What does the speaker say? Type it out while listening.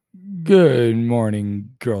Good morning,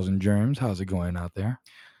 girls and germs. How's it going out there?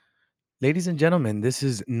 Ladies and gentlemen, this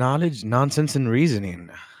is Knowledge, Nonsense, and Reasoning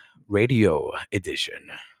Radio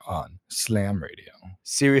Edition. On Slam Radio,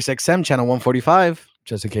 Sirius XM Channel 145.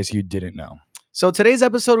 just in case you didn't know. So today's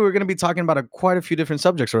episode, we're going to be talking about quite a few different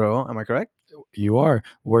subjects, Raul. Am I correct? You are.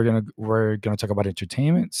 We're gonna talk about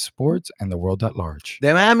entertainment, sports, and the world at large.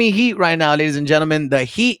 The Miami Heat right now, ladies and gentlemen. The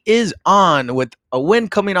Heat is on with a win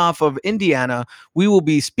coming off of Indiana. We will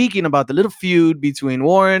be speaking about the little feud between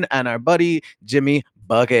Warren and our buddy Jimmy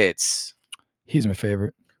Buckets. He's my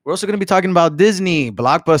favorite. We're also going to be talking about Disney,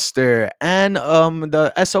 Blockbuster, and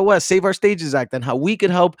the SOS, Save Our Stages Act, and how we could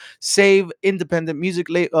help save independent music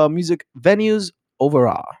venues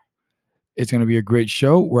overall. It's gonna be a great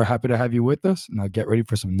show. We're happy to have you with us. Now get ready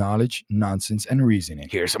for some knowledge, nonsense, and reasoning.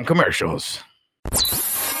 Here's some commercials.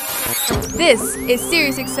 This is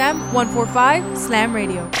Sirius XM 145 Slam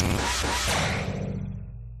Radio.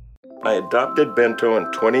 I adopted Bento in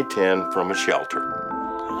 2010 from a shelter.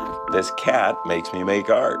 This cat makes me make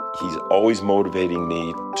art. He's always motivating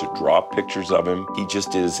me to draw pictures of him. He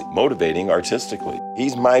just is motivating artistically.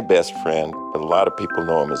 He's my best friend, but a lot of people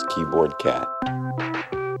know him as Keyboard Cat.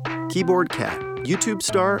 Keyboard Cat, YouTube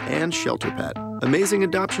star and shelter pet. Amazing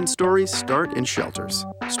adoption stories start in shelters.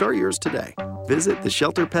 Start yours today. Visit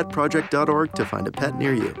theshelterpetproject.org to find a pet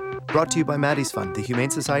near you. Brought to you by Maddie's Fund, the Humane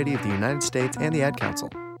Society of the United States, and the Ad Council.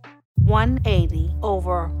 180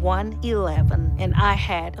 over 111, and I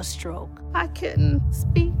had a stroke. I couldn't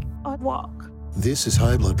speak or walk. This is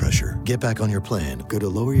high blood pressure. Get back on your plan. Go to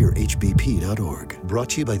loweryourhbp.org. Brought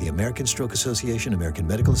to you by the American Stroke Association, American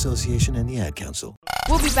Medical Association, and the Ad Council.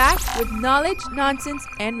 We'll be back with knowledge, nonsense,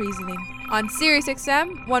 and reasoning on Sirius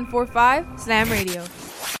XM 145 Slam Radio.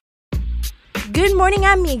 Good morning,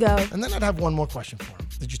 amigo. And then I'd have one more question for him.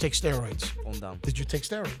 Did you take steroids? Down. Did you take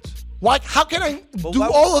steroids? Why? How can I But do why-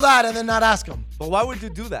 all of that and then not ask him? But why would you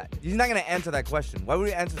do that? He's not going to answer that question. Why would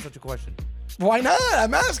you answer such a question? Why not?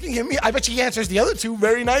 I'm asking him. I bet he answers the other two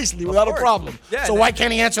very nicely without a course. problem. Yeah, so then why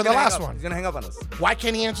can't he answer he's the gonna hang last up. one? He's going to hang up on us. Why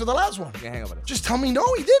can't he answer the last one? He's going to hang up on us. Just tell me no,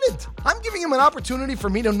 he didn't. I'm giving him an opportunity for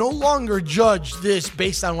me to no longer judge this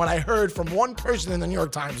based on what I heard from one person in the New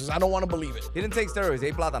York Times, because I don't want to believe it. He didn't take steroids. He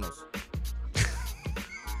ate plátanos.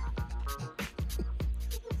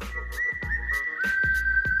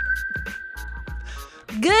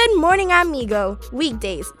 Good morning, amigo.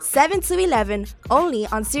 Weekdays, 7 to 11, only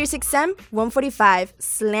on Sirius XM 145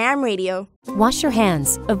 Slam Radio. Wash your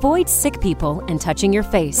hands, avoid sick people, and touching your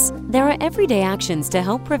face. There are everyday actions to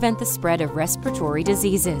help prevent the spread of respiratory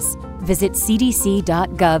diseases. Visit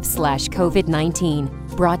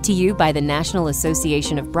cdc.gov/COVID-19. Brought to you by the National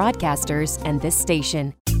Association of Broadcasters and this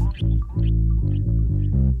station.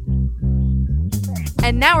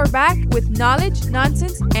 And now we're back with knowledge,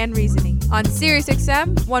 nonsense, and reasoning on Sirius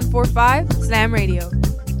XM 145 Slam Radio.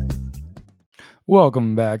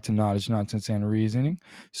 Welcome back to Knowledge, Nonsense, and Reasoning.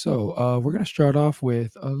 So we're going to start off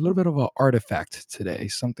with a little bit of an artifact today,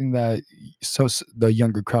 something that the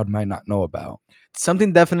younger crowd might not know about.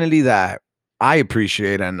 Something definitely that I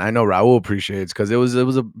appreciate, and I know Raul appreciates, because it was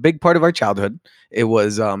a big part of our childhood. It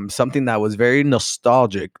was something that was very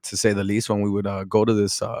nostalgic, to say the least, when we would go to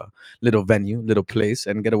this little venue, little place,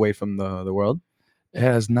 and get away from the world. It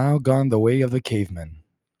has now gone the way of the caveman,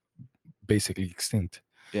 basically extinct.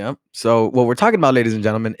 Yeah. So what we're talking about, ladies and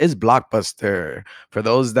gentlemen, is Blockbuster. For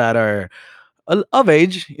those that are of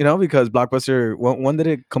age, because Blockbuster, when did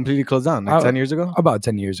it completely close down? Like 10 years ago? About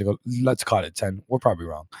 10 years ago. Let's call it 10. We're probably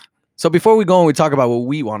wrong. So before we go and we talk about what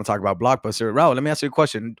we want to talk about Blockbuster, Raul, let me ask you a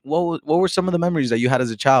question. What were some of the memories that you had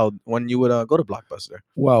as a child when you would go to Blockbuster?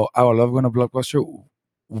 Well, I would love going to Blockbuster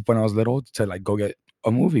when I was little to go get a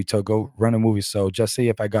movie, to go run a movie. So just say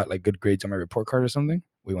if I got good grades on my report card or something,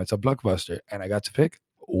 we went to Blockbuster and I got to pick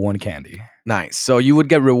one candy. Nice. So you would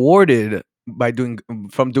get rewarded by doing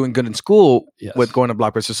good in school. Yes. With going to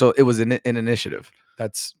Blockbuster. So it was an initiative.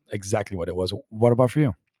 That's exactly what it was. What about for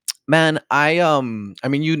you? Man, I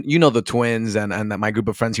mean, you know the twins and my group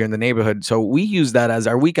of friends here in the neighborhood. So we use that as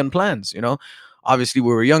our weekend plans. Obviously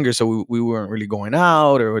we were younger, so we weren't really going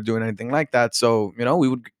out or doing anything like that. So we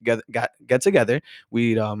would get together.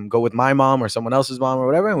 We'd go with my mom or someone else's mom or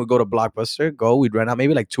whatever, and we'd go to Blockbuster. We'd rent out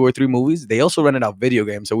maybe 2 or 3 movies. They also rented out video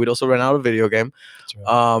games, so we'd also rent out a video game. That's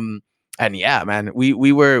right. And yeah, man, we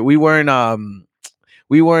were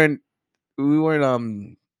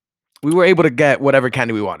able to get whatever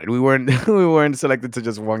candy we wanted. We weren't selected to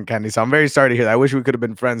just one candy. So I'm very sorry to hear that. I wish we could have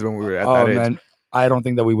been friends when we were at that age. Man, I don't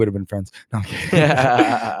think that we would have been friends. No, I'm kidding.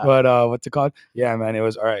 But what's it called? Yeah, man, it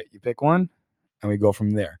was all right. You pick one and we go from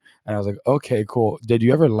there. And I was like, okay, cool. Did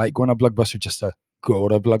you ever like going to Blockbuster just to go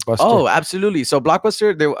to Blockbuster? Oh, absolutely. So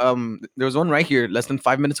Blockbuster, there was one right here, less than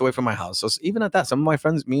 5 minutes away from my house. So even at that, some of my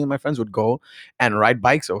friends, me and my friends would go and ride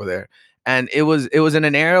bikes over there. And it was in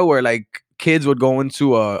an era where like kids would go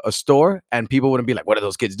into a store and people wouldn't be like, what are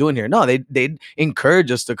those kids doing here? No, they'd encourage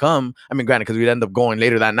us to come. I mean, granted, because we'd end up going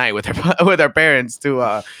later that night with our parents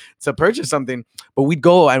to purchase something. But we'd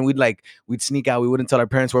go and we'd sneak out. We wouldn't tell our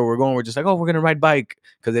parents where we're going. We're just like, oh, we're gonna ride bike,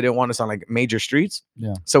 because they didn't want us on like major streets.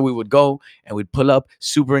 Yeah. So we would go and we'd pull up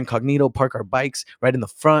super incognito, park our bikes right in the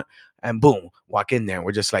front, and boom, walk in there. And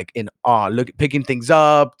we're just like in awe, picking things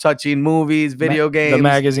up, touching movies, video games, the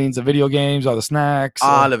magazines, the video games, all the snacks,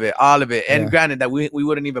 all of it. And Yeah. granted that we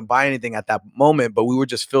wouldn't even buy anything at that moment, but we were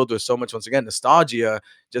just filled with so much, once again, nostalgia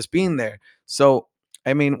just being there. So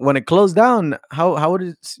I mean, when it closed down, how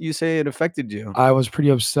would you say it affected you? I was pretty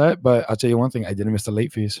upset, but I'll tell you one thing: I didn't miss the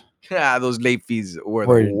late fees. Yeah, those late fees were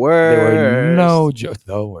Were- the worst. They were no joke.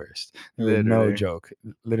 The worst. They were no Literally. joke.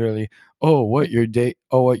 Literally. Oh, what your day?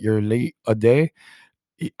 Oh, what you're late a day?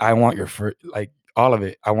 I want your first, like all of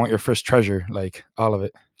it. I want your first treasure, like all of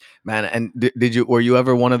it. Man, and were you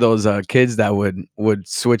ever one of those kids that would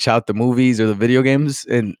switch out the movies or the video games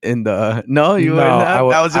in the no, you were No, not?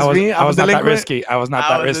 That was just me. I was not that delinquent? risky. I was not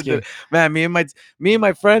that risky. Man, me and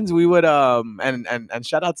my friends, we would and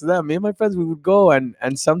shout out to them. Me and my friends, we would go and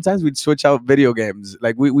sometimes we'd switch out video games.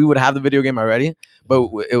 Like we would have the video game already, but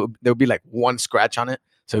there would be like one scratch on it.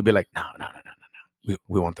 So it'd be like, no.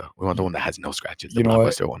 We want the one that has no scratches, the You know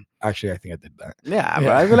what? Blockbuster one. Actually, I think I did that. Yeah,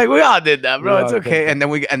 bro. I feel like we all did that, bro. We It's all did okay.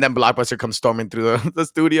 that. And then Blockbuster comes storming through the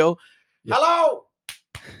studio. Yeah. Hello.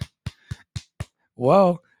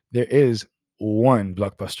 Well, there is one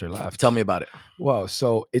Blockbuster left. Tell me about it. Well,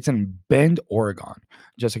 so it's in Bend, Oregon.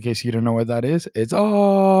 Just in case you don't know where that is, it's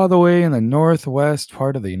all the way in the northwest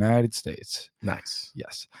part of the United States. Nice.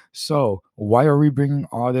 Yes. So why are we bringing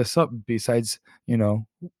all this up? Besides,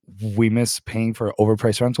 we miss paying for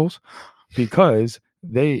overpriced rentals, because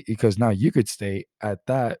now you could stay at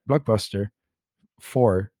that Blockbuster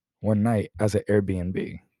for one night as an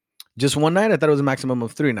Airbnb. Just one night? I thought it was a maximum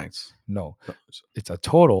of 3 nights. No, it's a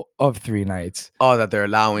total of 3 nights. Oh, that they're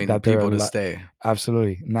allowing That they're people to allo- stay.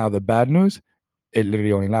 Absolutely. Now the bad news, it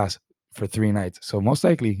literally only lasts for 3 nights. So most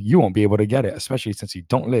likely you won't be able to get it, especially since you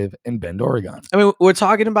don't live in Bend, Oregon. I mean, we're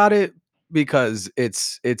talking about it because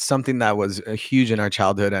it's something that was huge in our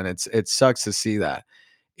childhood, and it sucks to see that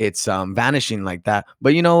it's vanishing like that.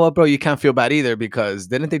 But you know what, bro? You can't feel bad either, because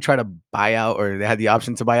didn't they try to buy out, or they had the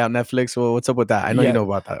option to buy out Netflix? Well, what's up with that? I know you Yeah. know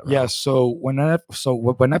about that. Bro. Yeah, so when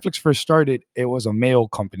Netflix first started, it was a mail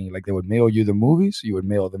company. Like they would mail you the movies, you would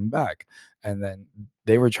mail them back, and then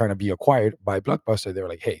they were trying to be acquired by Blockbuster. They were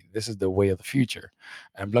like, "Hey, this is the way of the future,"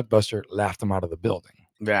 and Blockbuster laughed them out of the building.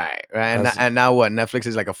 Right. And That's- and now what? Netflix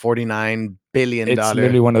is like a $49 billion. It's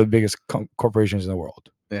literally one of the biggest corporations in the world.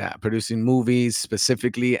 Yeah, producing movies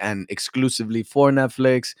specifically and exclusively for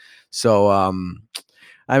Netflix. So,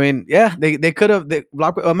 I mean, yeah, they could have.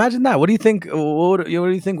 Imagine that. What do you think? What do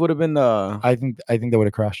you think would have been the? I think they would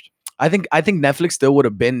have crashed. I think Netflix still would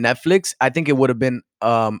have been Netflix. I think it would have been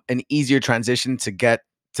an easier transition to get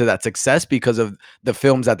to that success because of the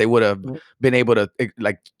films that they would have been able to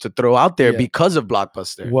to throw out there Yeah. because of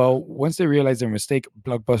Blockbuster. Well, once they realized their mistake,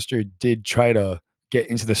 Blockbuster did try to get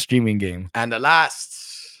into the streaming game. And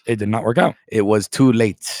It did not work out. it was too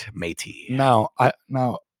late, matey. Now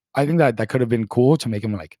I think that could have been cool to make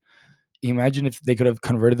them like, imagine if they could have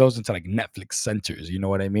converted those into like Netflix centers. You know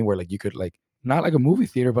what I mean? Where like you could like, not like a movie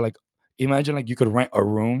theater, but like imagine like you could rent a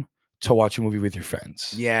room to watch a movie with your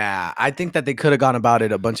friends. Yeah, I think that they could have gone about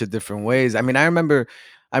it a bunch of different ways. I mean, I remember,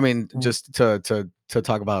 just to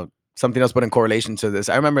talk about something else, but in correlation to this,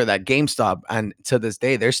 I remember that GameStop, and to this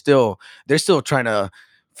day, they're still trying to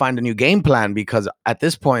find a new game plan, because at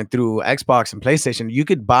this point, through Xbox and PlayStation, you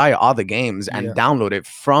could buy all the games and Yeah. download it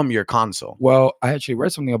from your console. Well, I actually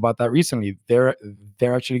read something about that recently. They're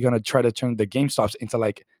actually gonna try to turn the GameStops into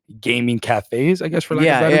like gaming cafes, I guess, for lack of a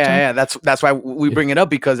Yeah, better term. yeah. That's why we bring it up,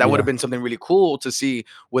 because that would have Yeah. been something really cool to see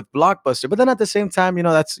with Blockbuster. But then at the same time,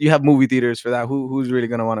 you have movie theaters for that. Who's really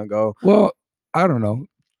gonna want to go? Well, I don't know.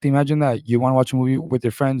 Imagine that you want to watch a movie with your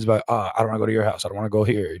friends, but I don't want to go to your house. I don't want to go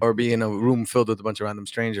here. Or be in a room filled with a bunch of random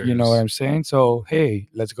strangers. You know what I'm saying? So hey,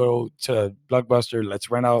 let's go to Blockbuster. Let's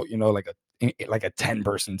rent out, like a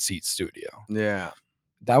 10-person seat studio. Yeah.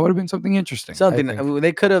 That would have been something interesting. I Something think.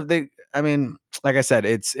 they could have. I mean, like I said,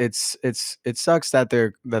 it sucks that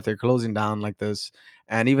they're closing down like this.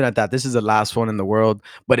 And even at that, this is the last one in the world.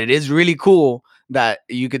 But it is really cool that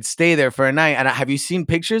you could stay there for a night. And have you seen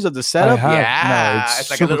pictures of the I setup? have. No, Yeah, it's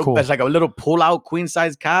like a super little, cool. it's like a little pull-out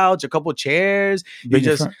queen-size couch, a couple chairs. You Bring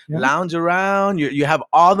your just friend. Yeah. lounge around. You have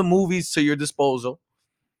all the movies to your disposal.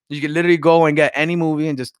 You can literally go and get any movie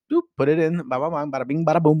and just put it in. Bada bing,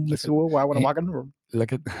 bada boom. This is where I want to walk in the room.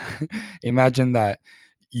 Look at, imagine that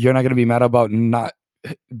you're not gonna be mad about not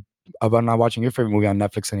watching your favorite movie on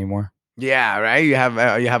Netflix anymore. Yeah, right. You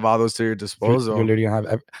have all those to your You're disposal. literally gonna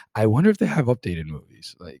have. I wonder if they have updated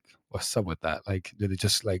movies. Like, what's up with that? Like, do they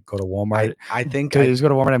just like go to Walmart? I think Do they just go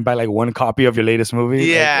to Walmart and buy like one copy of your latest movie?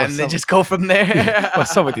 yeah, Like, and then just go from there.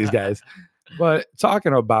 what's up with these guys? But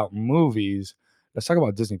talking about movies, let's talk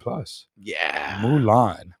about Disney Plus. Yeah,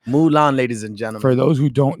 Mulan, ladies and gentlemen. For those who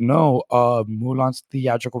don't know, Mulan's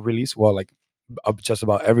theatrical release, well, like just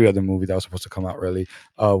about every other movie that was supposed to come out really,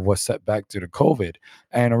 was set back due to COVID.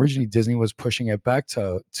 And originally Disney was pushing it back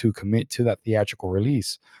to commit to that theatrical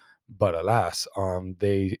release. But alas,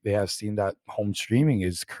 they have seen that home streaming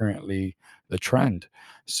is currently the trend.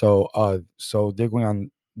 So they're going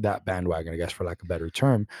on that bandwagon, I guess, for lack of a better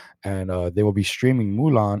term. And they will be streaming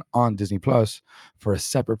Mulan on Disney Plus for a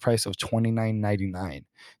separate price of $29.99.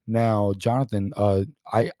 Now, Jonathan,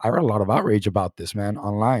 I read a lot of outrage about this, man,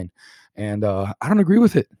 online. And I don't agree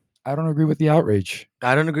with it. I don't agree with the outrage.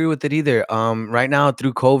 I don't agree with it either. Right now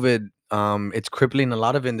through COVID, it's crippling a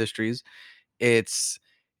lot of industries. It's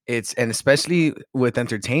and especially with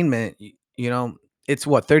entertainment, you know, it's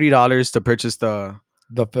what, $30 to purchase the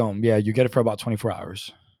film. Yeah, you get it for about 24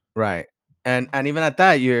 hours. Right. And even at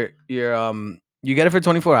that, you get it for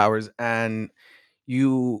 24 hours, and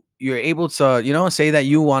you're able to, you know, say that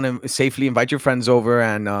you want to safely invite your friends over,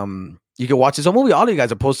 and you can watch this whole movie. All of you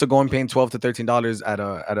guys are opposed to going paying $12 to $13 at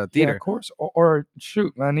a theater. Yeah, of course. Or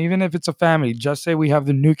shoot, man, even if it's a family, just say we have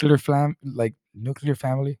the nuclear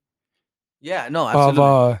family. Yeah, no, absolutely.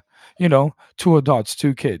 Of you know, 2 adults,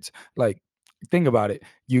 2 kids. Like, think about it.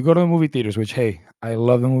 You go to the movie theaters, which, hey, I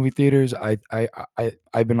love the movie theaters. I've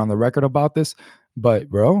been on the record about this, but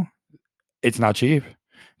bro, it's not cheap.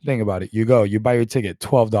 Think about it. You go, you buy your ticket,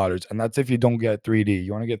 $12, and that's if you don't get 3D.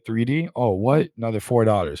 You want to get 3D? Oh, what? Another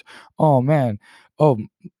 $4. Oh man. Oh,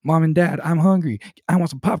 mom and dad, I'm hungry. I want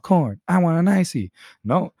some popcorn. I want an icy.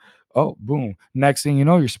 No. Oh, boom. Next thing you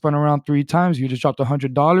know, you're spun around 3 times. You just dropped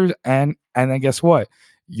 $100, and then guess what?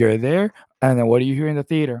 You're there, and then what do you hear in the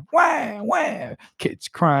theater? Wah, wah. Kids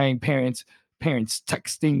crying, parents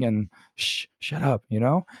texting, and shut up, you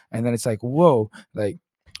know? And then it's like, whoa, like,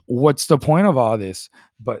 what's the point of all this?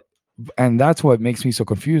 And that's what makes me so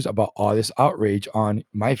confused about all this outrage on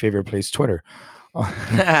my favorite place, Twitter.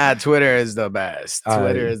 Twitter is the best.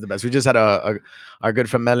 Twitter is the best. We just had our good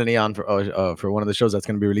friend Melanie on for one of the shows that's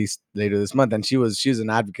going to be released later this month, and she's an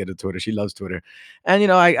advocate of Twitter. She loves Twitter, and you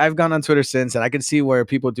know, I've gone on Twitter since, and I can see where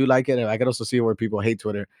people do like it, and I can also see where people hate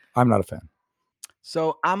Twitter. I'm not a fan.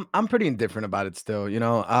 So I'm pretty indifferent about it still. You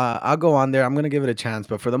know, I'll go on there. I'm gonna give it a chance,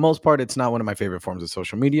 but for the most part, it's not one of my favorite forms of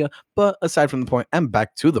social media. But aside from the point, and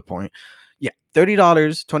back to the point, yeah, $30,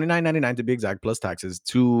 $29.99 to be exact, plus taxes,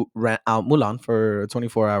 to rent out Mulan for a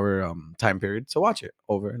 24-hour time period to watch it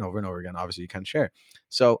over and over and over again. Obviously, you can't share.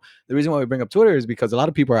 So the reason why we bring up Twitter is because a lot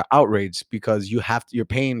of people are outraged because you're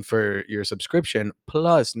paying for your subscription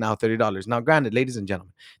plus now $30. Now, granted, ladies and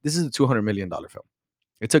gentlemen, this is a $200 million film.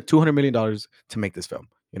 It took $200 million to make this film,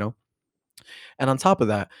 you know? And on top of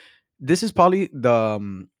that, this is probably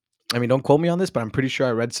the, I mean, don't quote me on this, but I'm pretty sure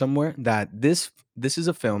I read somewhere that this is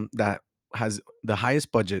a film that has the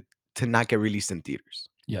highest budget to not get released in theaters.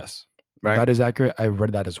 Yes. Right? That is accurate. I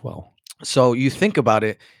read that as well. So you think about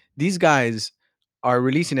it, these guys are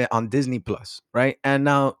releasing it on Disney Plus, right? And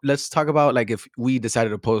now let's talk about, like, if we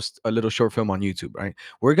decided to post a little short film on YouTube, right?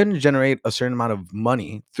 We're going to generate a certain amount of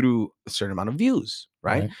money through a certain amount of views,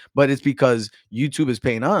 right? But it's because YouTube is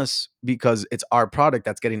paying us because it's our product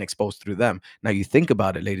that's getting exposed through them. Now you think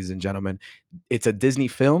about it, ladies and gentlemen, it's a Disney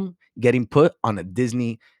film getting put on a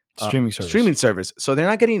Disney streaming service. So they're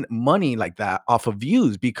not getting money like that off of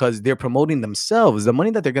views because they're promoting themselves. The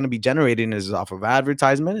money that they're going to be generating is off of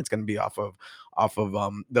advertisement. It's going to be off of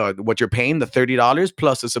the what you're paying, the $30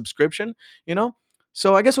 plus a subscription, you know?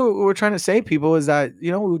 So I guess what we're trying to say, people, is that,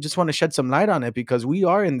 you know, we just want to shed some light on it because we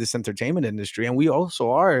are in this entertainment industry and we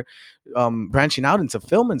also are branching out into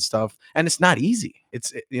film and stuff. And it's not easy.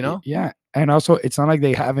 It's, you know? Yeah. And also, it's not like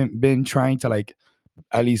they haven't been trying to, like,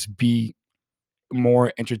 at least be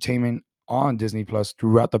more entertainment on Disney Plus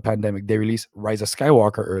throughout the pandemic. They released Rise of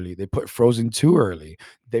Skywalker early. They put Frozen 2 early.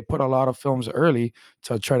 They put a lot of films early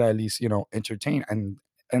to try to at least, you know, entertain.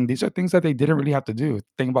 And these are things that they didn't really have to do.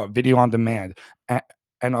 Think about video on demand.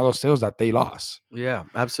 and all those sales that they lost. Yeah,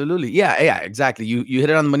 absolutely. Yeah, exactly. You hit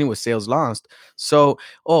it on the money with sales lost. So,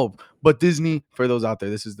 but Disney, for those out there,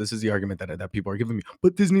 this is the argument that people are giving me.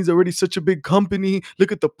 But Disney's already such a big company.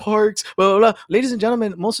 Look at the parks. Blah, blah, blah. Ladies and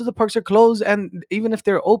gentlemen, most of the parks are closed, and even if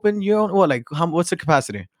they're open, you don't what's the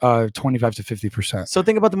capacity? 25 to 50%. So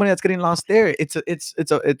think about the money that's getting lost there. It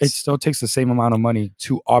still takes the same amount of money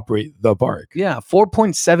to operate the park. Yeah,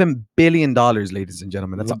 $4.7 billion, ladies and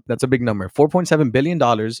gentlemen. That's a big number. $4.7 billion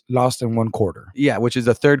lost in 1 quarter. Yeah, which is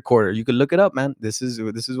the third quarter. You can look it up, man. This is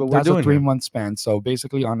what we're doing. That's a 3-month span. So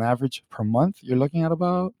basically, on average per month, you're looking at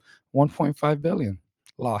about 1.5 billion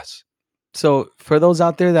loss. So for those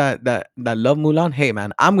out there that love Mulan, hey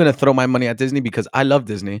man, I'm gonna throw my money at Disney because I love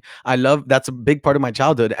Disney. That's a big part of my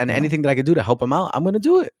childhood, and anything that I could do to help them out, I'm gonna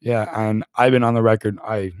do it. Yeah, and I've been on the record.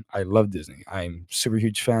 I love Disney. I'm super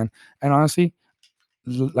huge fan, and honestly,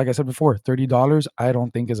 like I said before, $30 I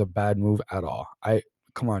don't think is a bad move at all.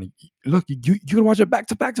 Come on, look, you can watch it back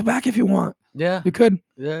to back if you want. Yeah, you could.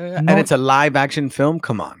 Yeah. And it's a live action film.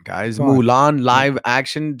 Come on, guys, Mulan live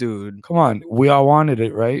action, dude. Come on, we all wanted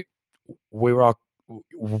it, right? We were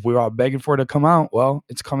all begging for it to come out. Well,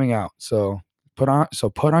 it's coming out. So put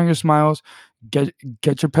on your smiles, get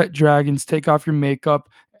your pet dragons, take off your makeup,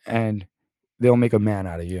 and they'll make a man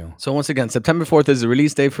out of you. So once again, September 4th is the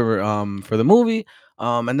release date for the movie.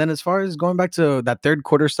 And then as far as going back to that third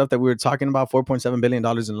quarter stuff that we were talking about, $4.7 billion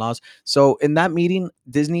in loss. So in that meeting,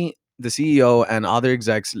 Disney, the CEO and other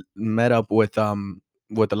execs met up with a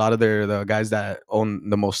lot of the guys that own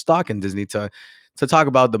the most stock in Disney to talk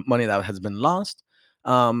about the money that has been lost.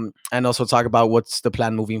 And also talk about what's the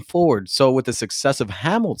plan moving forward. So with the success of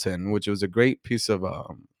Hamilton, which was a great piece of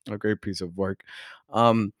work,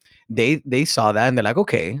 they saw that and they're like,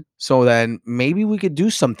 okay, so then maybe we could do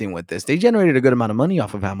something with this. They generated a good amount of money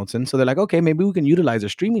off of Hamilton, so they're like, okay, maybe we can utilize a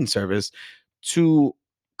streaming service to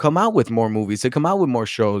come out with more movies, to come out with more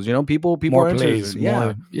shows. You know, people more are plays,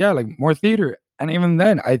 interested. like more theater. And even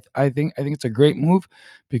then, I think it's a great move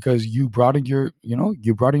because you brought in your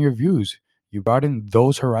views. You brought in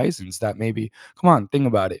those horizons that maybe, come on, think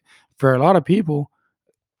about it. For a lot of people,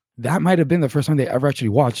 that might have been the first time they ever actually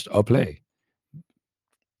watched a play.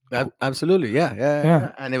 Absolutely,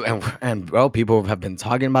 yeah. And bro, people have been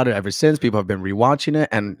talking about it ever since. People have been rewatching it.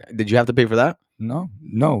 And did you have to pay for that?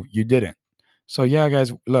 No, you didn't. So yeah,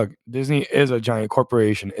 guys, look, Disney is a giant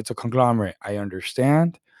corporation. It's a conglomerate. I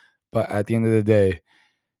understand, but at the end of the day,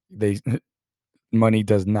 money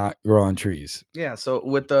does not grow on trees. Yeah. So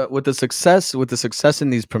with the success in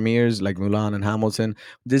these premieres like Mulan and Hamilton,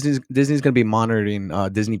 Disney's gonna be monitoring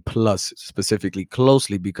Disney Plus specifically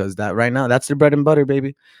closely because that right now that's their bread and butter,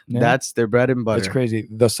 baby. Yeah. That's their bread and butter. It's crazy.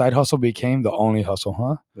 The side hustle became the only hustle,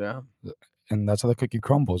 huh? Yeah. And that's how the cookie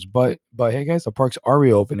crumbles. But hey guys, the parks are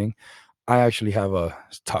reopening. I actually have a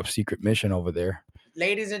top secret mission over there.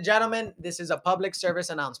 Ladies and gentlemen, this is a public service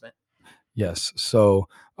announcement. Yes. So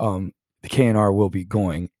the KNR will be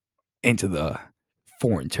going into the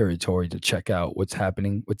foreign territory to check out what's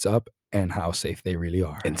happening, what's up, and how safe they really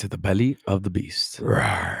are. Into the belly of the beast.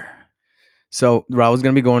 Rawr. So Raul's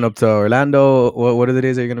going to be going up to Orlando. What are the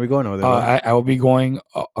days that you're going to be going over there? I will be going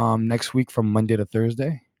next week from Monday to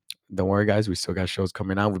Thursday. Don't worry, guys. We still got shows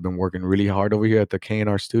coming out. We've been working really hard over here at the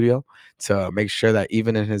KNR studio to make sure that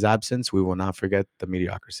even in his absence, we will not forget the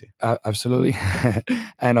mediocrity. Absolutely.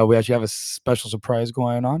 And we actually have a special surprise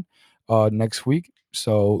going on next week.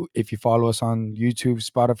 So if you follow us on YouTube,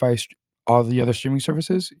 Spotify, all the other streaming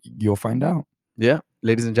services, you'll find out. Yeah.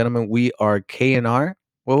 Ladies and gentlemen, we are KNR.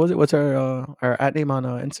 What was it? What's our at name on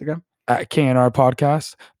Instagram? At KNR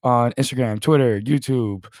Podcast on Instagram, Twitter,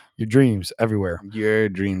 YouTube, your dreams, everywhere. Your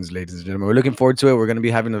dreams, ladies and gentlemen. We're looking forward to it. We're going to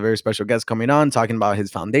be having a very special guest coming on, talking about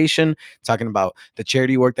his foundation, talking about the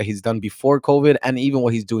charity work that he's done before COVID, and even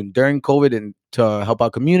what he's doing during COVID and to help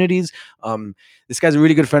out communities. This guy's a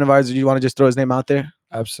really good friend of ours. Do you want to just throw his name out there?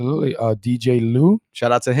 Absolutely. DJ Lou.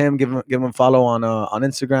 Shout out to him. Give him a follow on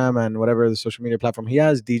Instagram and whatever the social media platform he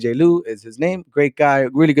has. DJ Lou is his name. Great guy.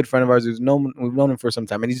 Really good friend of ours we've known him for some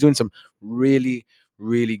time. And he's doing some really,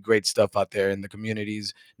 really great stuff out there in the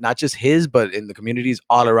communities. Not just his, but in the communities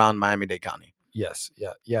all around Miami-Dade County. Yes.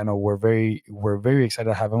 Yeah. No, we're very excited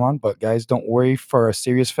to have him on. But guys, don't worry. For a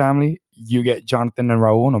serious family, you get Jonathan and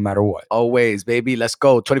Raul no matter what. Always, baby. Let's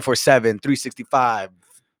go. 24/7, 365.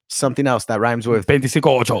 Something else that rhymes with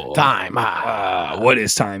 25 time. What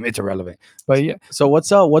is time? It's irrelevant. But yeah. So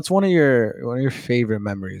what's one of your favorite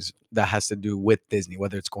memories that has to do with Disney?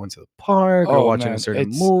 Whether it's going to the park or watching a certain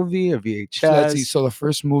movie or VHS. So let's see. So the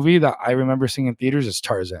first movie that I remember seeing in theaters is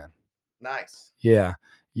Tarzan. Nice. Yeah.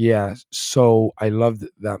 So I loved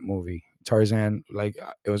that movie. Tarzan, like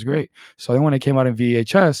it was great. So then when it came out in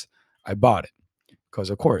VHS, I bought it because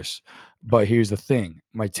of course. But here's the thing: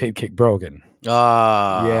 my tape kick broken.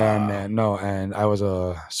 Yeah, man. No, and I was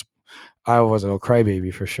a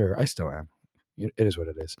crybaby for sure. I still am. It is what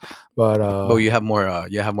it is. But you have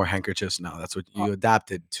more handkerchiefs now. That's what you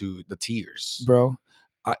adapted to the tears. bro,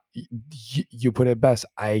 you put it best.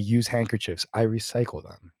 I use handkerchiefs. I recycle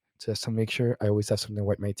them just to make sure I always have something to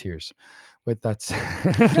wipe my tears. With that said,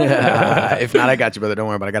 If not, I got you, brother. Don't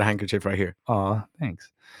worry about it. I got a handkerchief right here. Aw,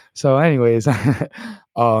 thanks. So, anyways,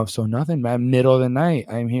 so nothing, man. Middle of the night,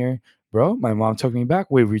 I'm here, bro. My mom took me back.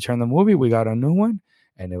 We returned the movie. We got a new one,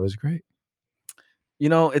 and it was great. You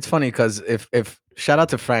know, it's funny because if shout out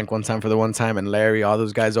to Frank one time for the one time and Larry, all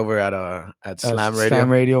those guys over at Slam Radio. Slam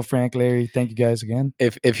Radio, Frank, Larry. Thank you guys again.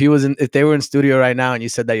 If they were in studio right now and you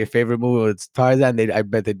said that your favorite movie was Tarzan, I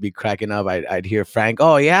bet they'd be cracking up. I'd hear Frank.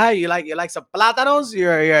 Oh yeah, you like some plátanos?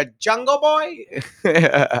 You're a jungle boy.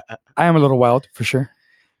 I am a little wild for sure.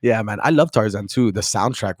 Yeah, man. I love Tarzan too. The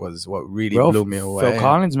soundtrack was what really blew me away. Phil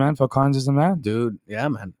Collins, man. Phil Collins is the man. Dude, yeah,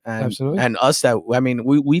 man. And, Absolutely. And us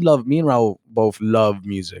we love, me and Raul both love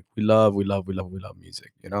music. We love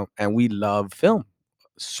music, you know, and we love film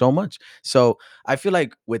so much. So I feel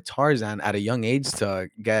like with Tarzan at a young age to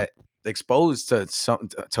get exposed to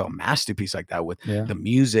a masterpiece like that with the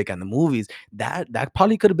music and the movies, that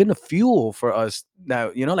probably could have been a fuel for us,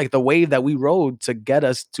 that, you know, like the wave that we rode to get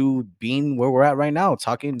us to being where we're at right now,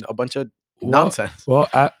 talking a bunch of nonsense.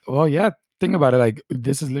 Well, yeah. Think about it. Like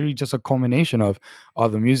this is literally just a culmination of all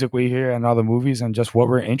the music we hear and all the movies and just what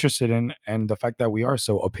we're interested in, and the fact that we are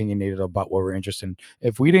so opinionated about what we're interested in.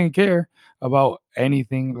 If we didn't care about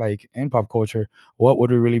anything like in pop culture, what would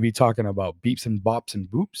we really be talking about? Beeps and bops and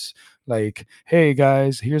boops? Like, hey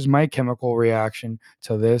guys, here's my chemical reaction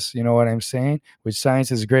to this. You know what I'm saying? Which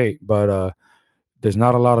science is great, but there's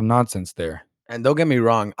not a lot of nonsense there. And don't get me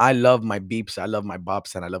wrong, I love my beeps, I love my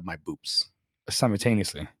bops, and I love my boops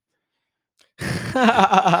simultaneously. Beep,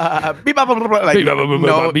 bop, bop, bop, like,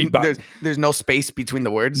 no, there's no space between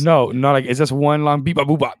the words. No, not like it's just one long beep bop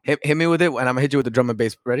boop bop. Hit me with it, and I'm gonna hit you with the drum and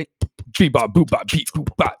bass. Ready? Beep bop boop bop beep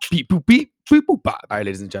boop bop beep boop beep beep boop bop. All right,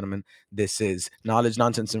 ladies and gentlemen, this is Knowledge,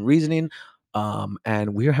 Nonsense, and Reasoning.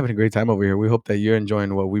 And we're having a great time over here. We hope that you're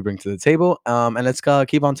enjoying what we bring to the table. And let's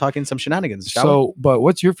keep on talking some shenanigans. But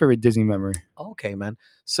what's your favorite Disney memory? Okay, man.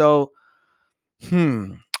 So,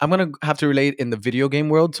 I'm gonna have to relate in the video game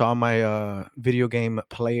world to all my video game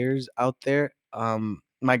players out there.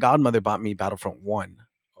 My godmother bought me Battlefront 1.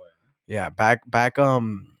 Yeah, back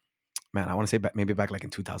man, I want to say maybe back like in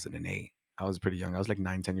 2008. I was pretty young. I was like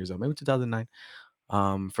 9-10 years old, maybe 2009.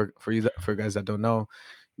 For guys that don't know,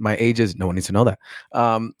 my age is, no one needs to know that.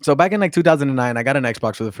 So back in like 2009, I got an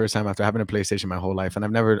Xbox for the first time after having a PlayStation my whole life, and I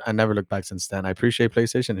never looked back since then. I appreciate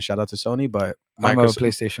PlayStation and shout out to Sony, but I'm a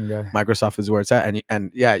PlayStation guy. Microsoft is where it's at,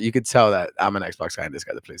 and yeah, you could tell that I'm an Xbox guy and this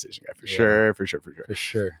guy's a PlayStation guy for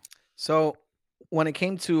sure. So when it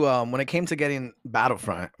came to getting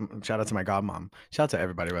Battlefront, shout out to my godmom, shout out to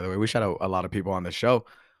everybody, by the way. We shout out a lot of people on the show.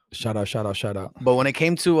 Shout out. But when it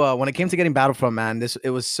came to getting Battlefront, man, it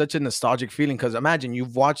was such a nostalgic feeling, because imagine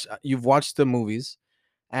you've watched the movies,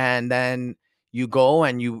 and then you go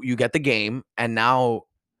and you get the game, and now,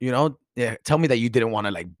 you know, tell me that you didn't want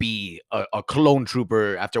to like be a clone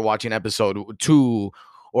trooper after watching episode 2,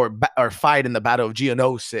 or fight in the Battle of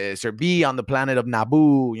Geonosis, or be on the planet of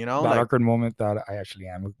Naboo, you know, that awkward moment that I actually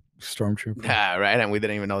am a stormtrooper. Yeah, right. And we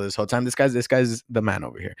didn't even know this whole time. This guy's the man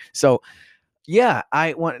over here. So yeah,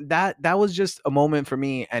 I want that was just a moment for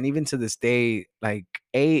me, and even to this day, like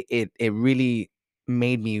it really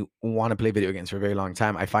made me want to play video games for a very long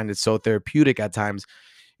time. I find it so therapeutic at times.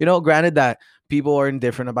 You know, granted that people are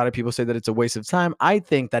indifferent about it. People say that it's a waste of time. I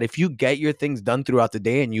think that if you get your things done throughout the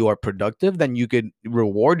day and you are productive, then you could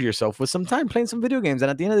reward yourself with some time playing some video games.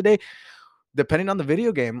 And at the end of the day, depending on the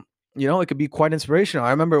video game, you know, it could be quite inspirational.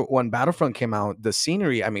 I remember when Battlefront came out, the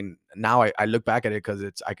scenery, I mean, now I look back at it because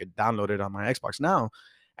I could download it on my Xbox now,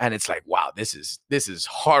 and it's like, wow, this is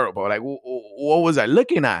horrible. Like, what was I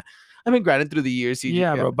looking at? I mean, granted, through the years,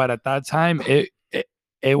 bro, but at that time, it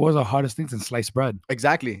was the hottest thing since sliced bread.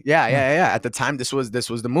 Exactly. Yeah. At the time, this was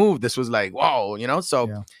the move. This was like, whoa, you know.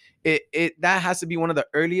 So it that has to be one of the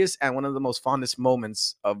earliest and one of the most fondest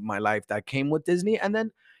moments of my life that came with Disney. And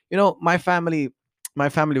then, you know, my family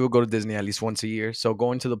would go to Disney at least once a year. So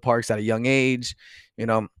going to the parks at a young age, you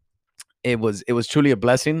know, it was truly a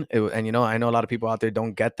blessing. And, you know, I know a lot of people out there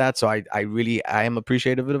don't get that. So I am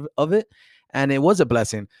appreciative of it. And it was a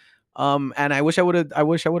blessing. And I wish I would have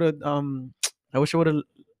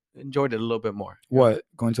enjoyed it a little bit more. What,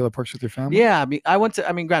 going to the parks with your family? Yeah, I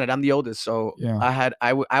mean, granted, I'm the oldest, so Yeah.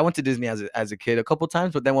 I went to Disney as a kid a couple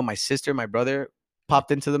times, but then when my sister, my brother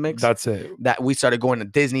popped into the mix, That's it. that we started going to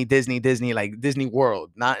Disney, like Disney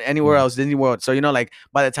World, not anywhere Yeah. else, Disney World. So, like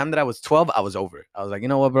by the time that I was 12, I was over it. I was like, you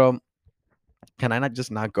know what, bro? Can I not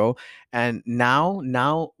just not go? And now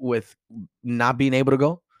with not being able to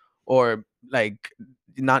go, or like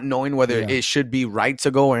not knowing whether Yeah. it should be right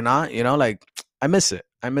to go or not, like I miss it.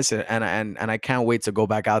 And I can't wait to go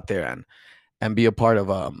back out there and be a part of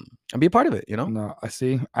it, No, I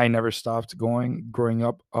see. I never stopped going. Growing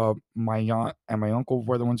up, my aunt and my uncle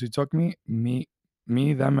were the ones who took me,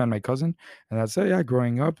 them, and my cousin, and that's it. Yeah,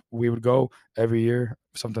 growing up, we would go every year,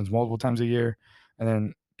 sometimes multiple times a year, and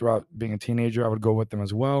then throughout being a teenager, I would go with them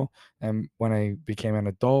as well. And when I became an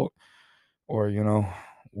adult, or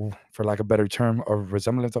for lack of a better term, a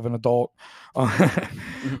resemblance of an adult,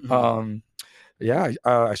 yeah,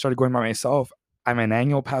 I started going by myself. I'm an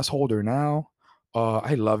annual pass holder now.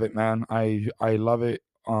 I love it, man. I love it.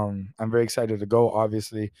 I'm very excited to go.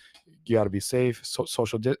 Obviously, you got to be safe,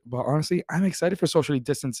 but honestly, I'm excited for socially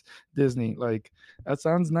distanced Disney. Like, that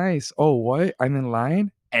sounds nice. Oh, what? I'm in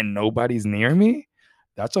line and nobody's near me?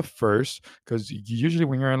 That's a first, because usually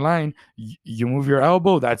when you're in line, you move your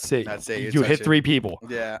elbow. That's it. That's it. You hit 3 people.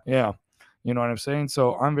 Yeah. Yeah. You know what I'm saying?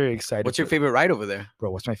 So I'm very excited. What's your favorite ride over there?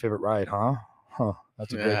 Bro, what's my favorite ride, huh?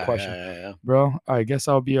 That's a great question. Yeah. Bro, I guess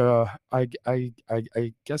I'll be I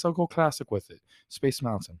guess I'll go classic with it. Space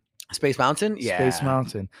Mountain. Space Mountain? Yeah. Space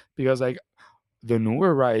Mountain. Because like the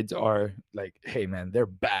newer rides are like, hey man, they're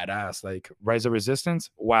badass. Like Rise of Resistance.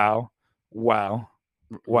 Wow.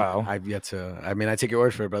 I've yet to. I mean, I take your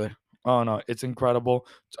word for it, brother. Oh no, it's incredible.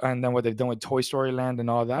 And then what they've done with Toy Story Land and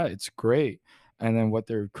all that, it's great. And then what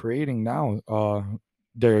they're creating now,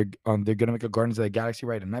 they're gonna make a Guardians of the Galaxy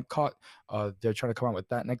ride in Epcot. They're trying to come out with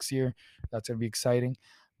that next year. That's gonna be exciting.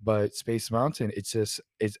 But Space Mountain,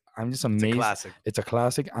 I'm just amazed. It's a classic. It's a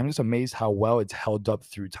classic. I'm just amazed how well it's held up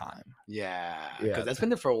through time. Yeah, because that's been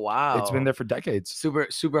there for a while. It's been there for decades.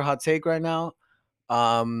 Super hot take right now.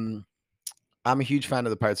 I'm a huge fan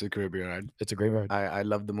of the Pirates of the Caribbean ride. It's a great ride. I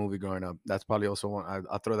loved the movie growing up. That's probably also one.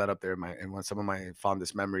 I'll throw that up there in some of my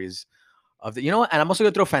fondest memories of the. You know what? And I'm also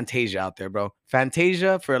gonna throw Fantasia out there, bro.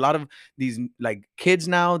 Fantasia, for a lot of these like kids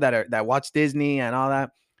now that watch Disney and all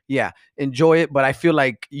that. Yeah, enjoy it, but I feel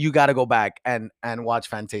like you got to go back and watch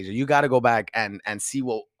Fantasia. You got to go back and see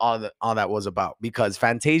what all that was about, because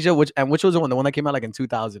Fantasia, which was the one that came out like in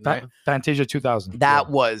 2000, right? Fantasia 2000. That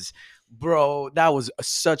was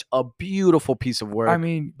such a beautiful piece of work. I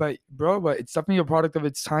mean, but it's definitely a product of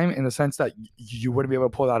its time in the sense that you wouldn't be able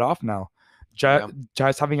to pull that off now.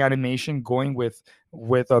 Just having animation going with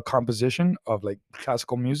a composition of like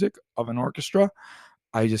classical music of an orchestra,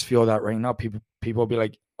 I just feel that right now people will be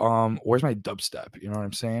like, where's my dubstep? You know what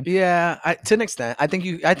I'm saying? Yeah, to an extent, I think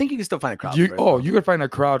you can still find a crowd. You could find a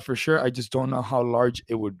crowd for sure. I just don't know how large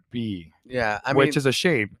it would be. Yeah, which is a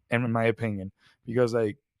shame, in my opinion, because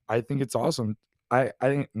like I think it's awesome. I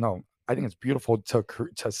think it's beautiful to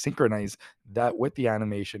synchronize that with the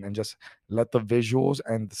animation and just let the visuals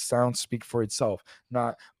and the sound speak for itself.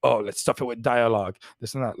 Not, let's stuff it with dialogue,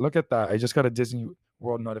 this and that. Look at that. I just got a Disney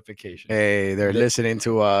World notification. Hey, they're listening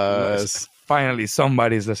to us. Finally,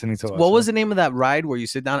 somebody's listening to us. What was the name of that ride where you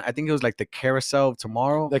sit down? I think it was like the Carousel of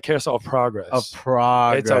Tomorrow. The Carousel of Progress.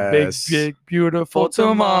 It's a big, beautiful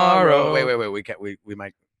tomorrow. Wait.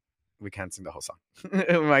 We can't sing the whole song.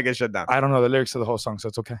 We might get shut down. I don't know the lyrics to the whole song, so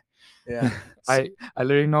it's okay. Yeah. I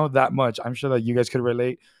literally know that much. I'm sure that you guys could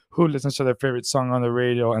relate. Who listens to their favorite song on the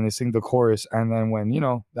radio and they sing the chorus, and then when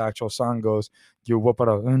the actual song goes, you whoop it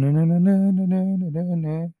up.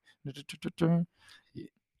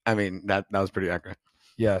 I mean, that was pretty accurate.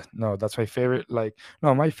 Yeah, no, that's my favorite. Like,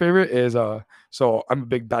 no, my favorite is so I'm a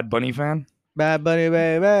big Bad Bunny fan. Bad Bunny,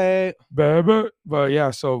 baby. But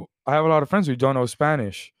yeah, so I have a lot of friends who don't know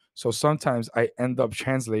Spanish. So sometimes I end up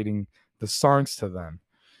translating the songs to them.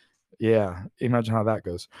 Yeah, imagine how that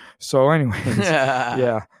goes. So anyways,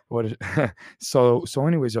 yeah. So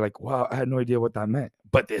anyways, you're like, wow, I had no idea what that meant.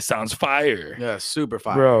 But this sounds fire. Yeah, super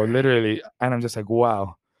fire. Bro, literally. And I'm just like,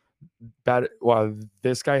 wow.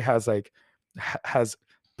 This guy has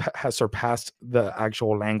surpassed the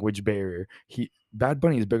actual language barrier. Bad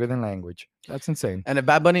Bunny is bigger than language. That's insane. And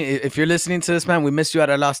Bad Bunny, if you're listening to this, man, we missed you at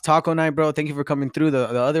our last taco night, bro. Thank you for coming through. The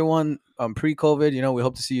other one, pre-COVID, we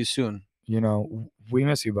hope to see you soon. We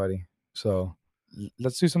miss you, buddy. So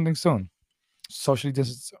let's do something soon. Socially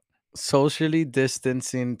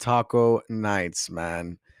distancing taco nights,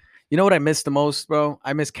 man. You know what I miss the most, bro?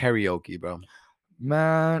 I miss karaoke, bro.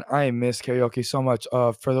 Man, I miss karaoke so much.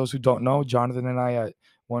 For those who don't know, Jonathan and I at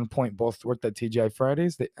one point both worked at TGI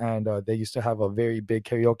Fridays, and they used to have a very big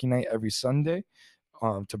karaoke night every Sunday.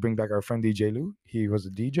 To bring back our friend DJ Lou, he was a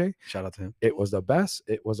DJ. Shout out to him. It was the best.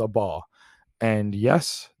 It was a ball, and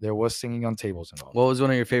yes, there was singing on tables and all. What was one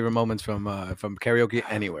of your favorite moments from karaoke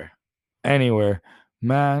anywhere? Anywhere,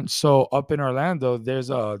 man. So up in Orlando, there's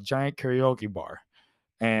a giant karaoke bar.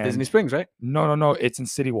 And Disney Springs, right? No. It's in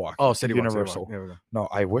City Walk. Oh, City Walk, Universal. There we go. No,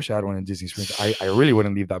 I wish I had one in Disney Springs. I really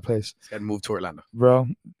wouldn't leave that place. Got to move to Orlando, bro.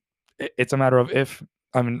 It's a matter of if.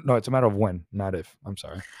 I mean, no, it's a matter of when, not if. I'm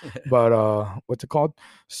sorry, but what's it called?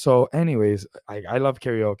 So, anyways, I love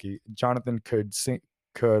karaoke. Jonathan could sing,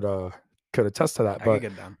 could attest to that. I could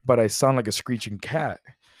get down. But I sound like a screeching cat.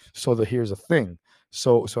 So here's the thing.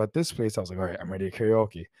 So at this place, I was like, all right, I'm ready to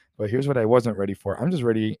karaoke. But here's what I wasn't ready for. I'm just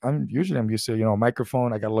ready. I'm used to,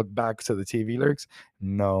 microphone. I got to look back to the TV lyrics.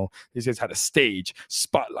 No, these guys had a stage,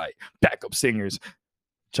 spotlight, backup singers,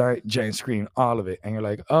 giant screen, all of it. And you're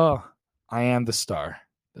like, oh, I am the star.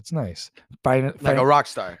 That's nice. Like a rock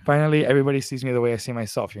star. Finally, everybody sees me the way I see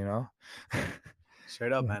myself,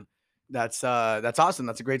 Straight up, man. That's awesome.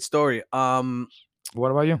 That's a great story. What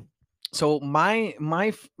about you? So my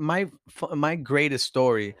greatest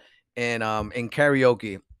story in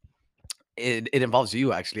karaoke, it involves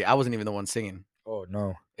you actually. I wasn't even the one singing. Oh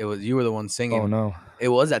no. You were the one singing. Oh no. It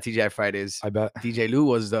was at TGI Fridays. I bet. DJ Lou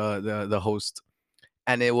was the host.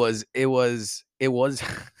 And it was it wasn't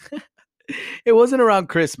around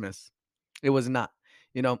Christmas. It was not.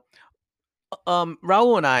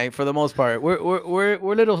 Raul and I, for the most part,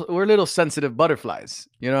 we're little sensitive butterflies.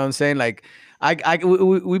 You know what I'm saying? Like,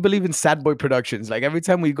 we believe in sad boy productions. Like every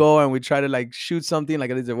time we go and we try to like shoot something,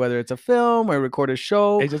 like whether it's a film or record a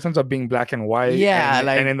show, it just ends up being black and white. Yeah,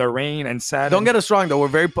 and in the rain and sad. Don't get us wrong though.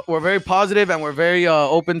 We're very positive and we're very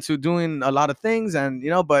open to doing a lot of things. And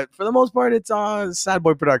but for the most part, it's sad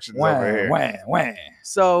boy productions over here.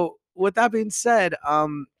 So with that being said,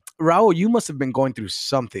 Raul, you must have been going through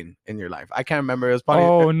something in your life. I can't remember. It was probably.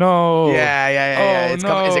 Oh no. Yeah. Oh,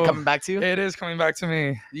 Is it coming back to you? It is coming back to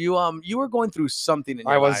me. You were going through something in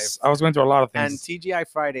your life. I was going through a lot of things. And TGI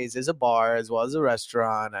Fridays is a bar as well as a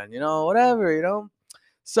restaurant, and whatever.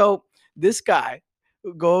 So this guy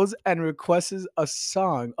goes and requests a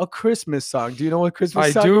song, a Christmas song. Do you know what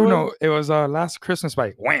Christmas song? I do know. It was Last Christmas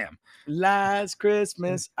by Wham. Last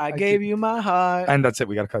Christmas, I gave you my heart. And that's it.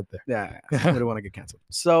 We got to cut there. Yeah. We don't want to get canceled.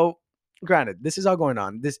 So, granted, this is all going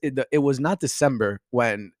on. It was not December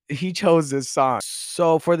when he chose this song.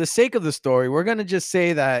 So, for the sake of the story, we're going to just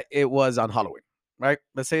say that it was on Halloween, right?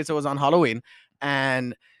 Let's say it was on Halloween.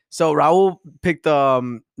 And so, Raul picked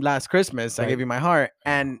Last Christmas, I Gave You My Heart.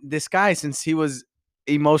 And this guy, since he was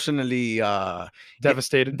emotionally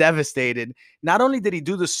devastated, not only did he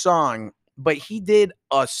do the song, but he did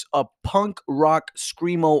a punk rock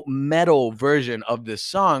screamo metal version of this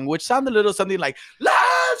song, which sounded a little something like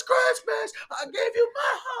 "Last Christmas, I gave you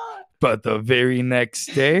my heart." But the very next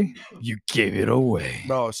day, you gave it away,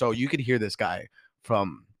 bro. So you could hear this guy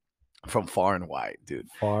from far and wide, dude.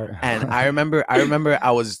 Far. And I remember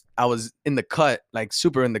I was in the cut, like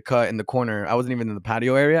super in the cut in the corner. I wasn't even in the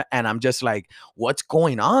patio area, and I'm just like, what's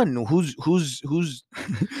going on? Who's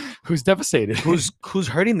devastated? Who's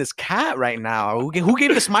hurting this cat right now? Who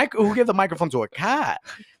gave the microphone to a cat?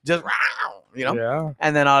 Just Yeah.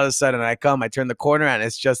 And then all of a sudden I turn the corner, and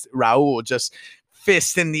it's just Raul just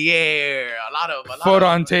fist in the air, a lot foot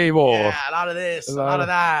on table, yeah, a lot of this, a lot of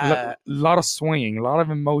that, a lot of swinging, a lot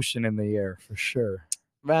of emotion in the air for sure,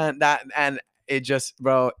 man. It just,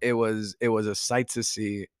 bro, it was a sight to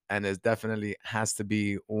see, and it definitely has to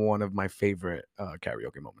be one of my favorite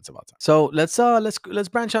karaoke moments of all time. So let's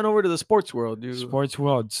branch on over to the sports world, dude. Sports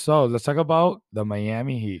world. So let's talk about the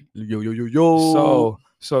Miami Heat. Yo.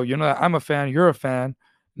 So I'm a fan. You're a fan.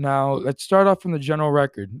 Now let's start off from the general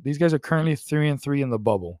record. These guys are currently 3-3 in the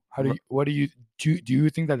bubble. Do you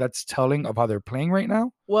think that that's telling of how they're playing right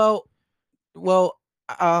now? Well,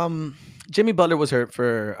 Jimmy Butler was hurt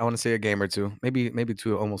for, I want to say, a game or two, maybe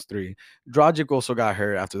 2, almost 3. Dragic also got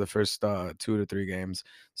hurt after the first 2 to 3 games.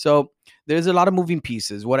 So there's a lot of moving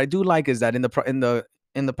pieces. What I do like is that in the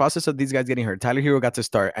process of these guys getting hurt, Tyler Hero got to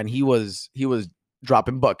start, and he was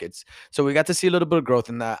dropping buckets. So we got to see a little bit of growth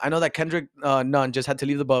in that. I know that Kendrick Nunn just had to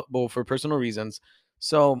leave the bubble for personal reasons.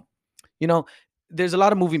 So, there's a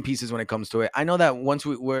lot of moving pieces when it comes to it. I know that once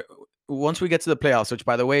we get to the playoffs, which,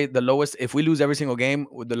 by the way, the lowest, if we lose every single game,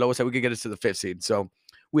 the lowest that we could get is to the 5th seed. So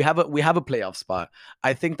we have a playoff spot.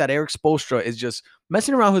 I think that Eric Spoelstra is just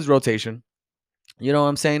messing around with his rotation. You know what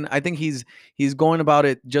I'm saying? I think he's going about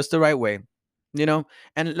it just the right way. And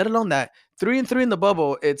let alone that 3-3 in the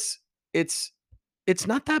bubble, it's it's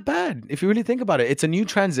not that bad if you really think about it. It's a new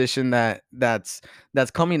transition that's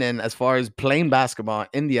coming in as far as playing basketball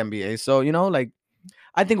in the NBA. So like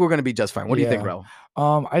I think we're gonna be just fine. What do you think, Yeah.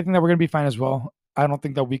 Raul? I think that we're gonna be fine as well. I don't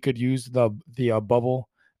think that we could use the bubble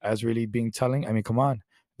as really being telling. I mean, come on,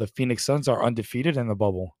 the Phoenix Suns are undefeated in the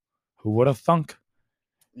bubble. Who would have thunk?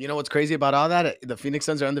 You know what's crazy about all that? The Phoenix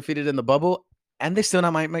Suns are undefeated in the bubble, and they still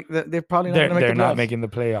not might make. They're probably not going to make They're the not playoffs. making the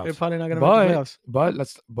playoffs. They're probably not going to make the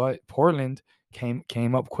playoffs. But Portland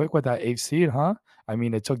came up quick with that 8th seed, huh? I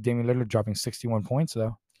mean, it took Damian Lillard dropping 61 points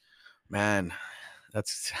though. Man,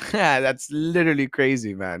 that's literally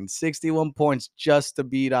crazy, man. 61 points just to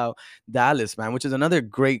beat out Dallas, man, which is another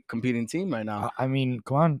great competing team right now. I mean,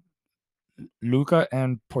 come on, Luka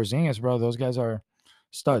and Porzingis, bro. Those guys are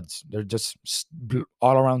studs. They're just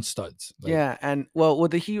all around studs. Yeah, and well,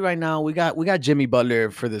 with the Heat right now, we got Jimmy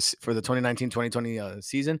Butler for the 2019-2020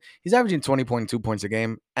 season. He's averaging 20.2 points a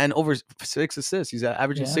game and over 6 assists. He's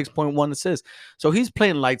averaging 6.1 assists. So he's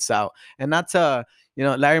playing lights out. And that's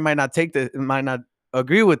Larry might not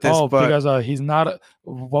agree with this, but because he's not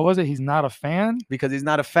what was it? He's not a fan? Because he's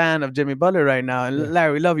not a fan of Jimmy Butler right now. And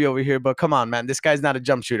Larry, we love you over here, but come on, man. This guy's not a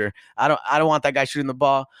jump shooter. I don't want that guy shooting the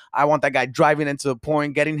ball. I want that guy driving into the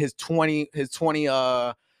point, getting his 20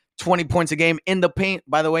 points a game in the paint.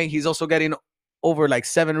 By the way, he's also getting over like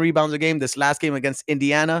 7 rebounds a game. This last game against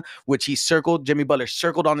Indiana, which Jimmy Butler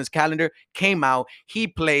circled on his calendar, came out. He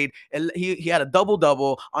played. He had a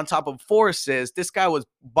double-double on top of 4 assists. This guy was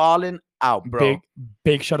balling out, bro.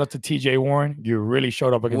 Big shout out to TJ Warren. You really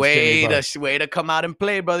showed up against Jimmy Butler. Way to come out and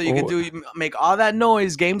play, brother. You can make all that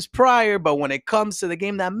noise games prior, but when it comes to the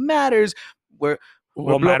game that matters, we're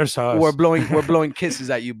blowing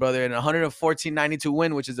kisses at you, brother. In a 114-92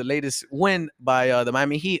 win, which is the latest win by the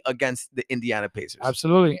Miami Heat against the Indiana Pacers.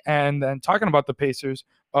 Absolutely. And then talking about the Pacers,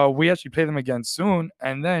 we actually play them again soon.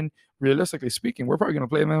 And then, realistically speaking, we're probably going to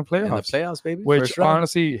play them in the playoffs. In the playoffs, baby. Which,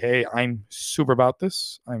 honestly, hey, I'm super about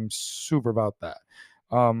this. I'm super about that.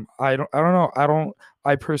 I don't know.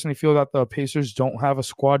 I personally feel that the Pacers don't have a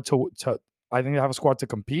squad to I think they have a squad to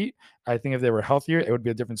compete. I think if they were healthier, it would be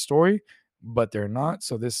a different story. But they're not.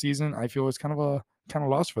 So this season, I feel it's kind of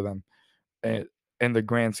loss for them in the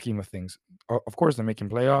grand scheme of things. Of course, they're making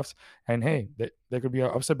playoffs, and hey, they could be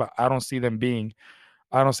upset, but I don't see them being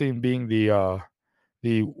the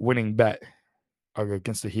winning bet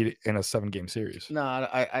against the Heat in a 7-game series. No,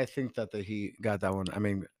 I think that the Heat got that one. I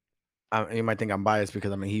mean, you might think I'm biased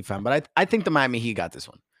because I'm a Heat fan, but I think the Miami Heat got this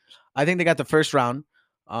one. I think they got the first round.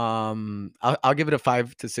 I'll give it a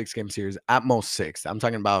 5 to 6 game series, at most 6. I'm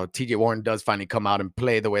talking about TJ Warren does finally come out and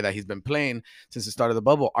play the way that he's been playing since the start of the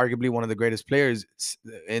bubble. Arguably one of the greatest players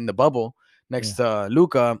in the bubble, next to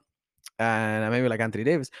Luka and maybe like Anthony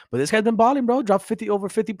Davis. But this guy's been balling, bro. Dropped over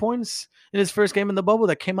 50 points in his first game in the bubble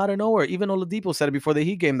that came out of nowhere. Even Oladipo said it before the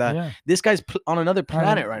Heat game that this guy's on another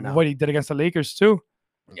planet right now. What he did against the Lakers too.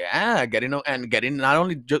 Yeah, getting not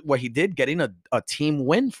only just what he did, getting a team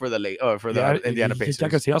win for the Indiana Pacers.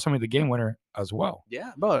 Because he also made the game winner as well.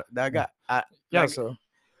 Yeah, bro, that guy. So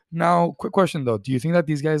now, quick question though: do you think that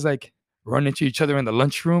these guys like run into each other in the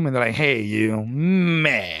lunchroom and they're like, "Hey, you,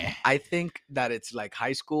 meh"? I think that it's like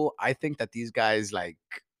high school. I think that these guys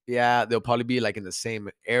they'll probably be like in the same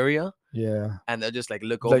area. Yeah, and they'll just like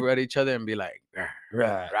look over at each other and be like,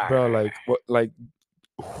 "Right, bro." Like what? Like.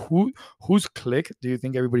 Whose clique do you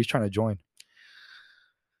think everybody's trying to join?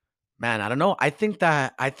 Man, I don't know. I think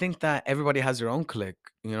that everybody has their own clique.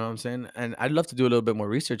 You know what I'm saying? And I'd love to do a little bit more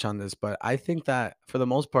research on this, but I think that for the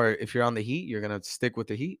most part, if you're on the Heat, you're gonna stick with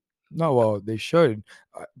the Heat. No, well, they should,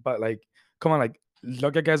 but like, come on, like,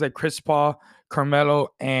 look at guys like Chris Paul, Carmelo,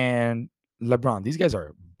 and LeBron. These guys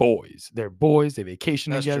are boys. They're boys. They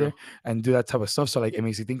vacation together and do that type of stuff. So like, it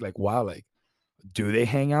makes you think like, wow, like, do they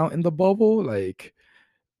hang out in the bubble? Like.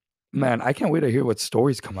 Man, I can't wait to hear what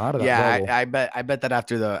stories come out of that bubble. I bet that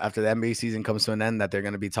after the NBA season comes to an end, that they're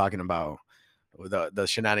going to be talking about the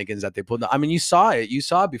shenanigans that they pulled. I mean, you saw it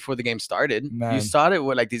before the game started. Man. You saw it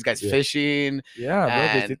with like these guys fishing.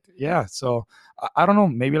 Yeah, bro, So I don't know.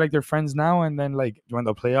 Maybe like they're friends now, and then like when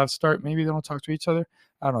the playoffs start, maybe they don't talk to each other.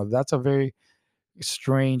 I don't know. That's a very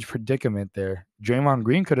strange predicament there. Draymond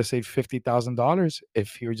Green could have saved $50,000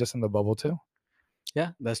 if he were just in the bubble too.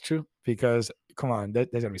 Yeah, that's true. Because come on, there's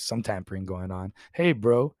gonna be some tampering going on. Hey,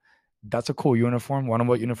 bro, that's a cool uniform. Want to know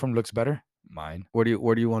what uniform looks better? Mine. Where do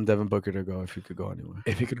you want Devin Booker to go if he could go anywhere?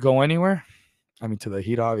 If he could go anywhere, I mean to the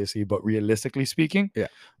Heat, obviously, but realistically speaking,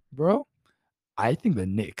 bro, I think the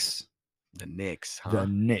Knicks. The Knicks, huh? The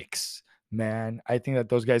Knicks. Man, I think that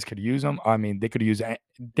those guys could use them. I mean, they could use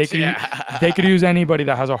anybody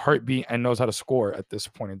that has a heartbeat and knows how to score at this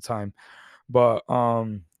point in time. But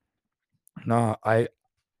No, I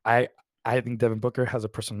I think Devin Booker has a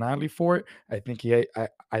personality for it. I think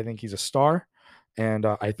he's a star, and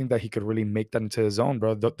I think that he could really make that into his own,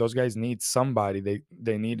 bro. Those guys need somebody.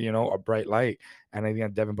 They need a bright light, and I think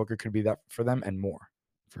that Devin Booker could be that for them and more,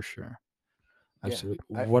 for sure. Yeah.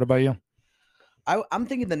 Absolutely. What about you? I'm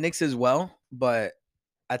thinking the Knicks as well, but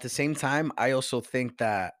at the same time, I also think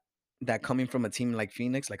that coming from a team like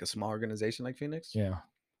Phoenix, like a small organization like Phoenix, Yeah,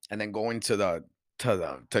 and then going to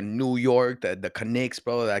New York, the Knicks,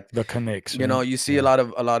 bro. Like the Knicks. you know, you see a lot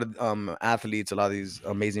of athletes, a lot of these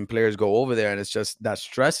amazing players go over there, and it's just that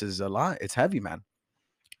stress is a lot. It's heavy, man.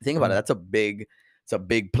 Think about it. That's it's a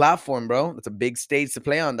big platform, bro. It's a big stage to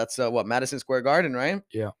play on. That's what, Madison Square Garden, right?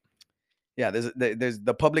 Yeah. Yeah, there's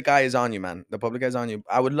the public eye is on you, man. The public eye is on you.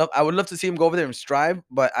 I would love to see him go over there and strive,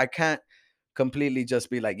 but I can't completely just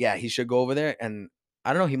be like, yeah, he should go over there. And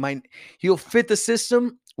I don't know, he'll fit the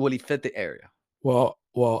system. Will he fit the area? Well,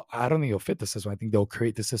 I don't think he'll fit the system. I think they'll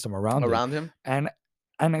create the system around him. And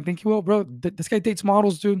I think he will, bro. This guy dates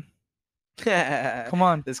models, dude. Come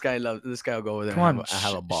on. This guy will go over there Come on. and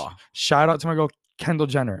have a ball. Shout out to my girl, Kendall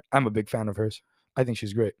Jenner. I'm a big fan of hers. I think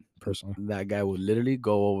she's great, personally. That guy will literally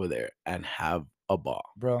go over there and have a ball.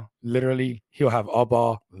 Bro, literally, he'll have a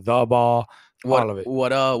ball, the ball, all of it.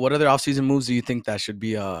 What other offseason moves do you think that should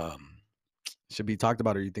be talked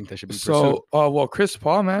about, or you think that should be pursued? So, Chris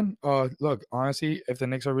Paul, man. Look, honestly, if the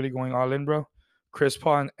Knicks are really going all in, bro, Chris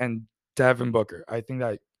Paul and Devin Booker, I think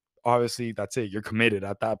that obviously that's it. You're committed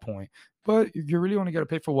at that point. But you're really only going to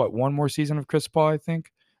pay for what? One more season of Chris Paul, I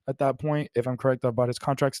think, at that point, if I'm correct about his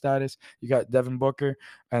contract status. You got Devin Booker,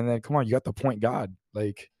 and then come on, you got the point guard.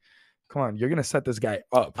 Like, come on, you're going to set this guy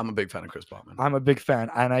up. I'm a big fan of Chris Paul, man. I'm a big fan,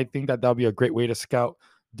 and I think that that'll be a great way to scout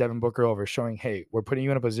Devin Booker over, showing, hey, we're putting you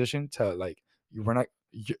in a position to, like, you're going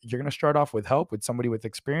to start off with help with somebody with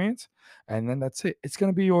experience, and then that's it. It's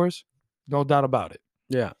going to be yours. No doubt about it.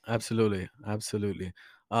 Yeah, absolutely.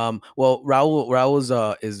 Well, Raul's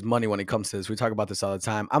is money when it comes to this. We talk about this all the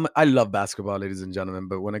time. I love basketball, ladies and gentlemen,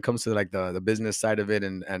 but when it comes to like the business side of it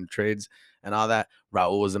and trades and all that,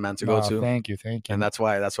 Raul was the man to go to. Thank you. And that's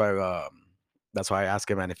why I ask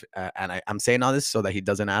him, and I'm saying all this so that he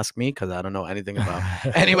doesn't ask me, because I don't know anything about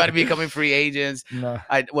anybody becoming free agents. No.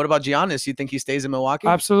 What about Giannis? You think he stays in Milwaukee?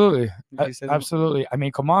 Absolutely. Absolutely. I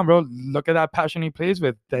mean, come on, bro. Look at that passion he plays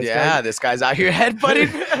with. This guy's out here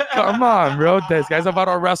headbutting. Come on, bro. This guy's about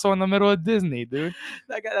to wrestle in the middle of Disney, dude.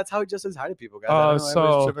 That guy, that's how he just says hi to people, guys.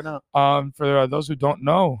 For those who don't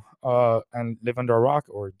know and live under a rock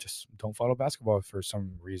or just don't follow basketball for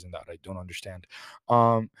some reason that I don't understand.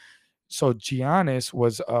 So Giannis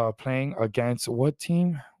was playing against, what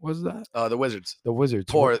team was that? The Wizards. The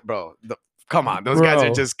Wizards. Poor, bro. Come on. Those guys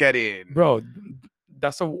are just getting. Bro,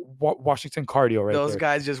 that's a Washington cardio right there. Those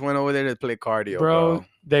guys just went over there to play cardio, bro.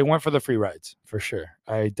 They went for the free rides, for sure.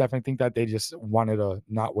 I definitely think that they just wanted to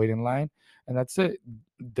not wait in line. And that's it.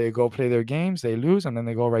 They go play their games, they lose, and then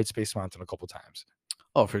they go ride Space Mountain a couple times.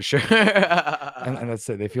 Oh, for sure. and that's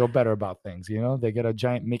it. They feel better about things, you know? They get a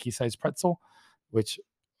giant Mickey-sized pretzel, which...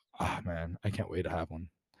 Oh, man, I can't wait to have one.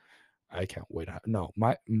 No,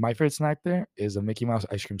 my favorite snack there is the Mickey Mouse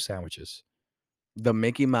ice cream sandwiches. The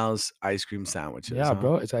Mickey Mouse ice cream sandwiches. Yeah,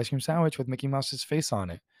 bro. It's ice cream sandwich with Mickey Mouse's face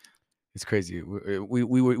on it. It's crazy.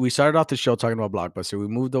 We started off the show talking about Blockbuster. We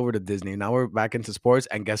moved over to Disney. Now we're back into sports.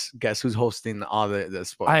 And guess who's hosting all the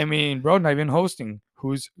sports? I mean, bro, not even hosting.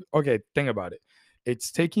 Think about it.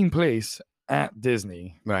 It's taking place at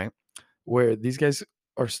Disney. Right. Where these guys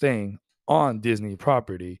are staying on Disney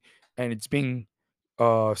property, and it's being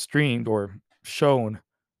streamed or shown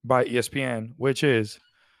by ESPN, which is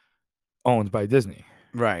owned by Disney.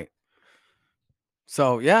 Right.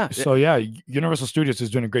 So yeah. Universal Studios is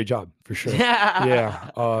doing a great job for sure.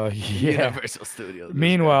 Yeah. Universal Studios.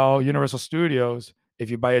 Meanwhile, Universal Studios, if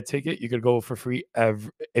you buy a ticket, you could go for free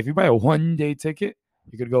if you buy a 1-day ticket,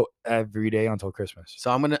 you could go every day until Christmas. So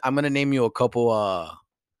I'm gonna name you a couple of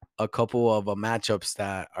matchups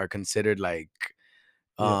that are considered like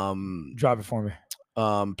drop it for me.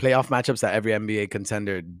 Playoff matchups that every NBA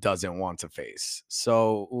contender doesn't want to face.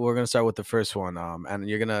 So we're gonna start with the first one. And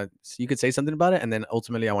you could say something about it, and then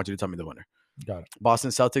ultimately I want you to tell me the winner. Got it.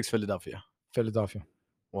 Boston Celtics, Philadelphia.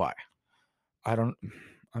 Why? I'm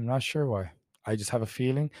not sure why. I just have a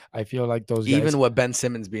feeling. I feel like those guys, even with Ben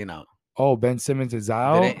Simmons being out. Oh, Ben Simmons is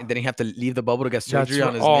out. Didn't he have to leave the bubble to get surgery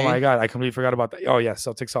on his knee? Oh my God, I completely forgot about that. Oh yeah,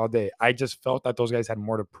 Celtics all day. I just felt that those guys had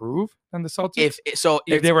more to prove than the Celtics.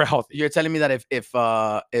 If they were healthy. You're telling me that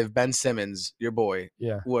if Ben Simmons, your boy,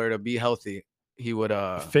 were to be healthy, he would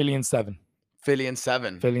Philly in 7.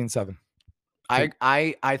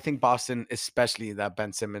 I think Boston, especially that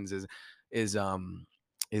Ben Simmons is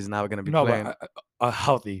is now going to be No, playing. but a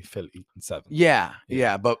healthy Philly in 7. Yeah.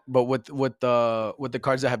 But with the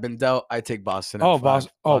cards that have been dealt, I take Boston. Oh, And five.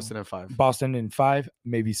 Boston and 5. Boston in 5,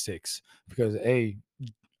 maybe 6. Because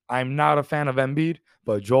I'm not a fan of Embiid,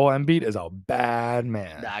 but Joel Embiid is a bad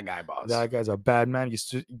man. That guy, boss. That guy's a bad man. You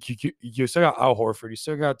still got Al Horford. You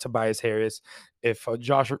still got Tobias Harris. If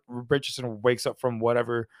Josh Richardson wakes up from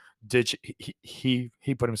whatever ditch he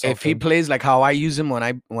put himself if he in. plays like how I use him when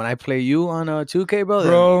I play you on 2K,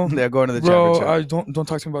 bro, then they're going to the championship. Don't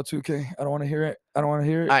talk to me about 2K. I don't want to hear it. All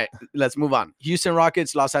right, let's move on. Houston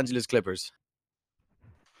Rockets, Los Angeles Clippers.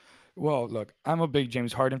 Well, look, I'm a big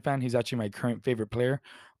James Harden fan. He's actually my current favorite player.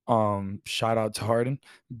 Shout out to Harden.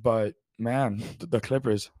 But man, the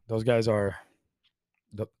Clippers, those guys are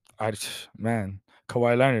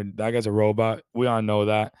Kawhi Leonard, that guy's a robot. We all know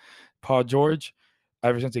that. Paul George,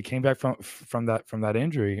 ever since he came back from that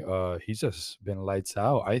injury, he's just been lights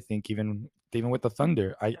out. I think even with the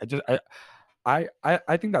Thunder. I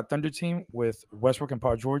think that Thunder team with Westbrook and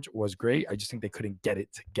Paul George was great. I just think they couldn't get it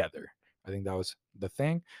together. I think that was the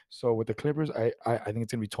thing. So with the Clippers, I think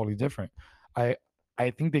it's gonna be totally different. I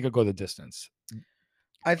think they could go the distance.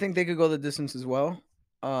 I think they could go the distance as well.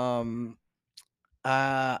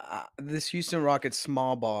 This Houston Rockets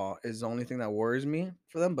small ball is the only thing that worries me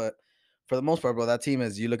for them. But for the most part, bro, that team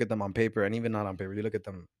is, you look at them on paper, and even not on paper, you look at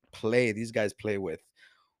them play. These guys play with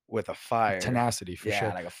a fire, tenacity for sure,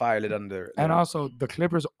 like a fire lit under. And also, the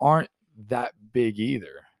Clippers aren't that big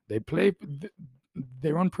either.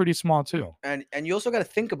 They run pretty small too. And you also got to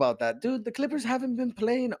think about that, dude. The Clippers haven't been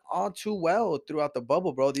playing all too well throughout the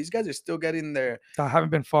bubble, bro. These guys are still getting I haven't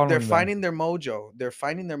been following. They're finding their mojo. They're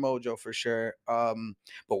finding their mojo for sure. But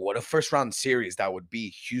what a first round series that would be: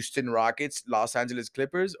 Houston Rockets, Los Angeles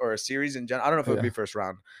Clippers, or a series in general. I don't know if it would be first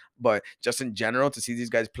round, but just in general, to see these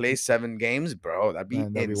guys play 7 games, bro, that'd be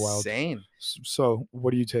insane. Wild. So,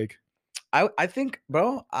 what do you take? I think,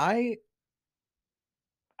 bro, I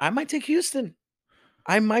might take Houston.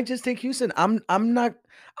 I might just take Houston. I'm not.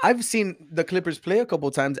 I've seen the Clippers play a couple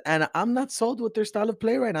times, and I'm not sold with their style of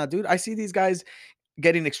play right now, dude. I see these guys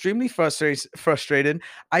getting extremely frustrated.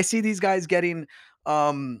 I see these guys getting,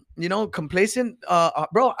 complacent.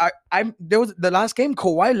 Bro, there was the last game.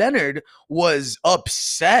 Kawhi Leonard was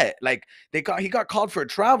upset. Like he got called for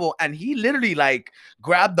travel, and he literally like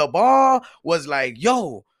grabbed the ball, was like,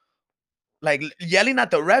 "Yo." Like yelling at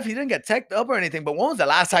the ref. He didn't get teched up or anything. But when was the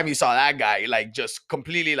last time you saw that guy like just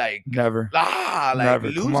completely like never? Never.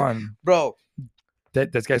 Lose? Come on, bro.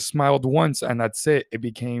 That guy smiled once and that's it. It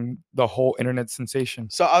became the whole internet sensation.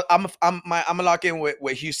 So I'm gonna lock in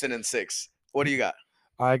with Houston in 6. What do you got?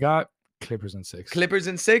 I got Clippers in 6. Clippers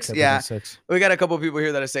in 6? Clippers yeah. in 6. We got a couple people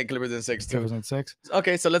here that are saying Clippers in 6 too. Clippers in 6.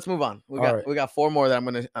 Okay, so let's move on. We got 4 more that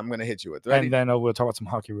I'm gonna hit you with. Ready? And then we'll talk about some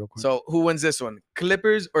hockey real quick. So who wins this one?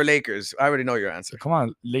 Clippers or Lakers? I already know your answer. Come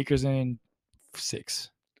on, Lakers in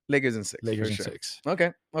 6. Lakers in 6. Lakers in 6.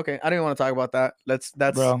 Okay. I don't even want to talk about that. That's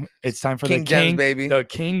bro. It's time for King the King, James, baby. The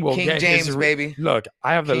King will get James, his baby. Look,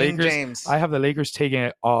 I have the King Lakers. James. I have the Lakers taking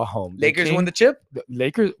it all home. Lakers win the chip. The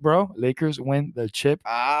Lakers, bro. Lakers win the chip.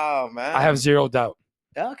 Oh man. I have zero doubt.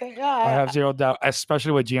 Okay. Yeah. I have zero doubt,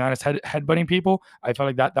 especially with Giannis headbutting people. I felt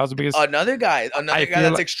like that was the biggest. Another guy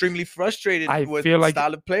that's extremely frustrated with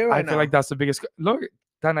style of play right now. I feel like that's the biggest. Look,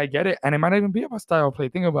 then I get it, and it might not even be about style of play.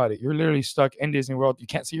 Think about it. You're literally stuck in Disney World. You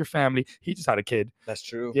can't see your family. He just had a kid. That's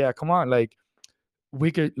true. Yeah, come on. Like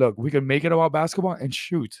we could make it about basketball and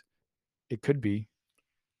shoot. It could be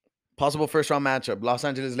possible first round matchup: Los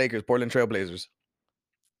Angeles Lakers, Portland Trailblazers.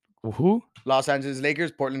 Who? Los Angeles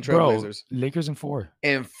Lakers, Portland Trailblazers. Lakers in 4.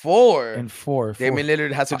 In 4. In 4. Damian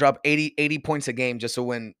Lillard has to drop 80 points a game just to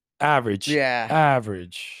win. Average. Yeah.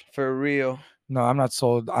 Average. For real. No, I'm not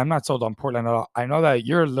sold. I'm not sold on Portland at all. I know that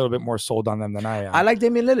you're a little bit more sold on them than I am. I like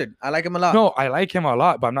Damian Lillard. I like him a lot. No, I like him a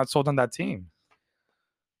lot, but I'm not sold on that team.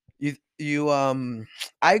 I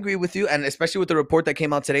agree with you, and especially with the report that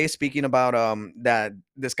came out today speaking about that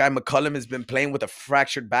this guy McCollum has been playing with a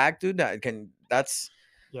fractured back, dude.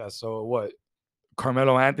 Yeah, so what?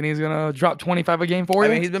 Carmelo Anthony's gonna drop 25 a game for you?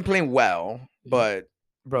 I mean, he's been playing well, but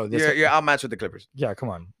bro, you're outmatched with the Clippers. Yeah, come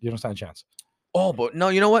on, you don't stand a chance. Oh, but no,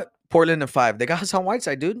 you know what? Portland in 5. They got Hassan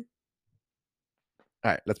Whiteside, dude.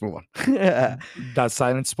 All right, let's move on. That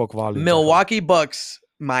silence spoke volumes. Milwaukee Bucks,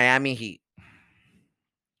 Miami Heat.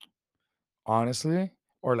 Honestly,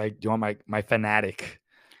 or like, do you want my fanatic?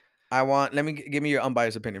 Give me your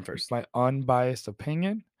unbiased opinion first. My unbiased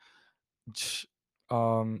opinion.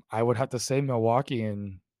 I would have to say Milwaukee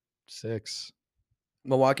in 6.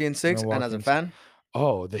 Milwaukee in 6, and as a fan,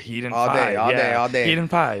 the Heat in all 5. All day. Heat in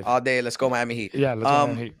 5. All day. Let's go Miami Heat. Yeah, let's go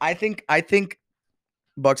Miami Heat. I think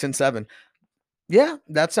Bucks in 7. Yeah,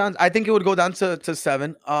 that sounds. I think it would go down to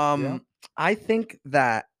 7. I think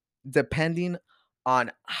that depending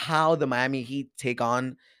on how the Miami Heat take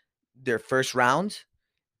on their first round,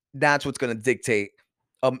 that's what's going to dictate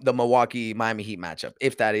the Milwaukee Miami Heat matchup.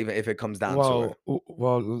 If it comes down to it.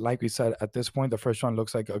 Well, like we said, at this point, the first round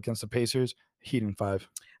looks like against the Pacers, Heat in 5.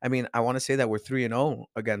 I mean, I want to say that we're 3-0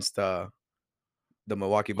 against the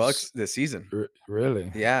Milwaukee Bucks this season.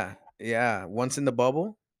 Really? Yeah. Once in the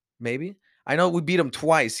bubble, maybe. I know we beat them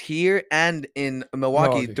twice here and in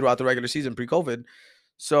Milwaukee throughout the regular season pre-COVID.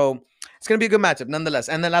 So it's going to be a good matchup nonetheless.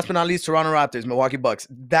 And then last but not least, Toronto Raptors, Milwaukee Bucks.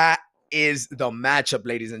 That is the matchup,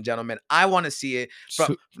 ladies and gentlemen. I want to see it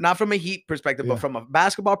not from a Heat perspective, but from a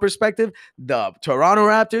basketball perspective. The Toronto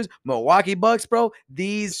Raptors, Milwaukee Bucks, bro.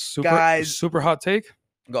 These guys. Super hot take.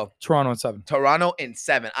 Go. Toronto in 7. Toronto in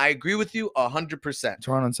 7. I agree with you 100%.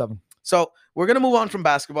 Toronto in 7. So we're gonna move on from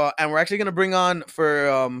basketball, and we're actually gonna bring on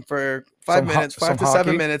for 5 to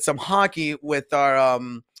 7 minutes, some hockey with our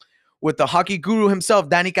with the hockey guru himself,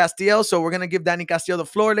 Danny Castillo. So we're gonna give Danny Castillo the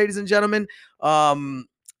floor, ladies and gentlemen.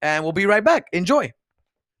 And we'll be right back. Enjoy.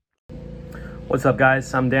 What's up,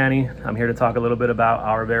 guys? I'm Danny. I'm here to talk a little bit about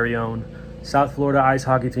our very own South Florida ice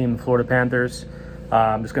hockey team, the Florida Panthers.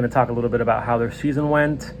 I'm just going to talk a little bit about how their season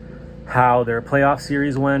went, how their playoff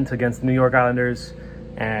series went against the New York Islanders,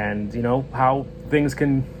 and, you know, how things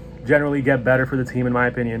can generally get better for the team, in my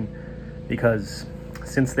opinion, because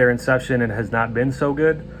since their inception, it has not been so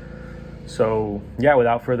good. So, yeah,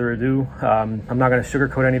 without further ado, I'm not going to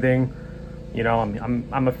sugarcoat anything. You know,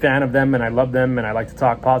 I'm a fan of them, and I love them, and I like to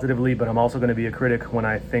talk positively, but I'm also going to be a critic when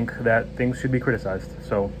I think that things should be criticized.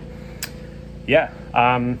 So, yeah,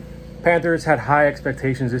 Panthers had high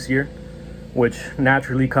expectations this year, which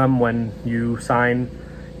naturally come when you sign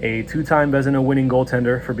a 2-time Vezina winning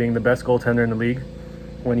goaltender for being the best goaltender in the league,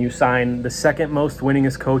 when you sign the second most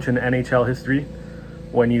winningest coach in NHL history,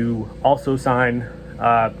 when you also sign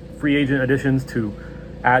free agent additions to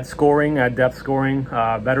add scoring, add depth scoring,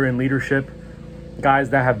 veteran leadership, guys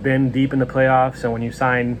that have been deep in the playoffs, and when you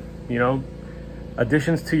sign, you know,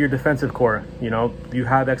 additions to your defensive core, you know, you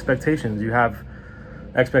have expectations. You have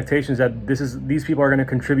expectations that these people are going to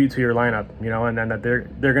contribute to your lineup, you know, and that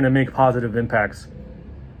they're going to make positive impacts.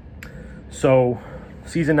 So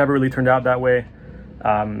season never really turned out that way.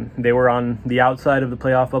 They were on the outside of the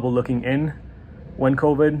playoff bubble looking in when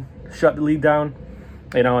COVID shut the league down,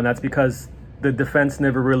 you know, and that's because the defense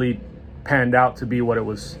never really panned out to be what it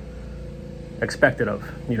was expected of,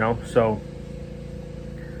 you know. So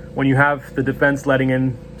when you have the defense letting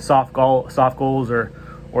in soft goals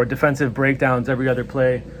or defensive breakdowns every other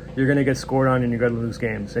play, you're going to get scored on and you're going to lose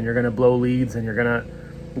games, and you're going to blow leads, and you're going to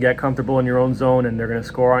get comfortable in your own zone, and they're going to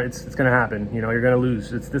score on. It's going to happen. You know, you're going to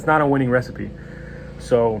lose. It's not a winning recipe.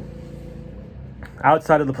 So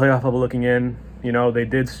outside of the playoff bubble looking in, you know, they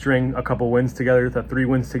did string a couple wins together, 3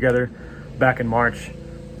 wins together back in March.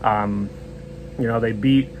 You know, they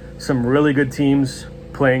beat some really good teams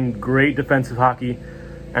playing great defensive hockey,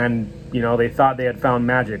 and, you know, they thought they had found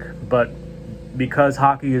magic, but because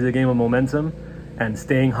hockey is a game of momentum and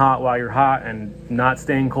staying hot while you're hot and not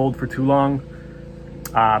staying cold for too long,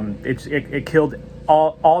 it killed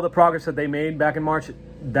all the progress that they made back in March.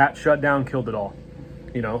 That shutdown killed it all,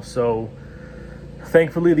 you know. So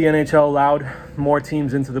thankfully the NHL allowed more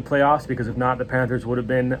teams into the playoffs, because if not, the Panthers would have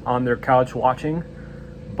been on their couch watching.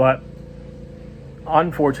 But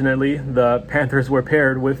unfortunately, the Panthers were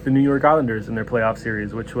paired with the New York Islanders in their playoff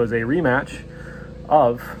series, which was a rematch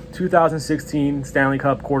of 2016 Stanley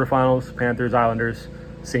Cup quarterfinals, Panthers-Islanders,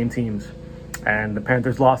 same teams. And the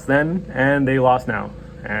Panthers lost then, and they lost now.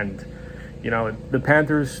 And, you know, the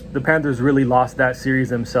Panthers really lost that series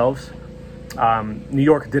themselves. New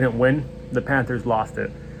York didn't win. The Panthers lost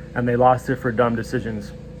it, and they lost it for dumb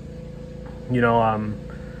decisions. You know,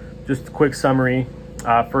 just a quick summary.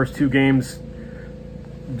 First 2 games,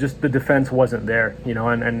 just the defense wasn't there, you know,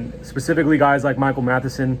 and specifically guys like Michael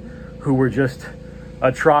Matheson, who were just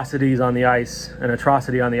atrocity on the ice,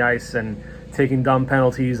 and taking dumb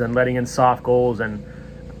penalties and letting in soft goals. And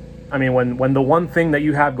I mean, when the one thing that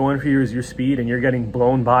you have going for you is your speed, and you're getting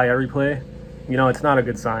blown by every play, you know, it's not a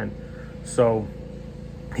good sign. So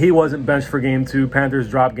he wasn't benched for game 2. Panthers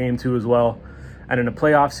dropped game 2 as well. And in a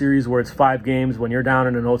playoff series where it's 5 games, when you're down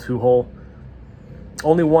in an 0-2 hole,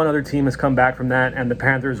 only one other team has come back from that, and the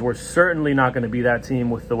Panthers were certainly not going to be that team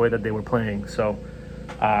with the way that they were playing. So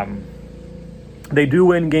they do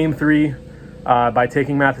win game 3 by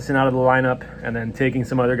taking Matheson out of the lineup, and then taking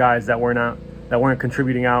some other guys that weren't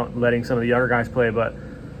contributing out, letting some of the younger guys play. But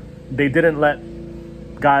they didn't let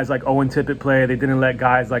guys like Owen Tippett play. They didn't let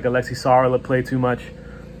guys like Alexi Saarela play too much.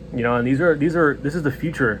 You know, and this is the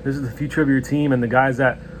future. This is the future of your team and the guys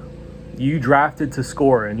that you drafted to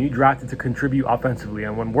score and you drafted to contribute offensively.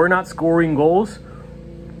 And when we're not scoring goals,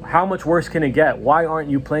 how much worse can it get? Why aren't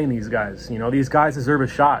you playing these guys? You know, these guys deserve a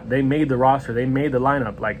shot. They made the roster. They made the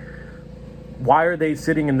lineup. Like, why are they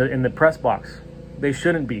sitting in the press box? They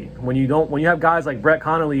shouldn't be. When you have guys like Brett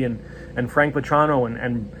Connolly and Frank Petrano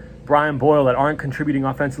and Brian Boyle that aren't contributing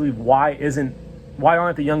offensively, why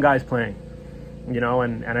aren't the young guys playing? You know,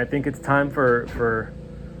 and I think it's time for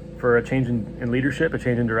a change in leadership, a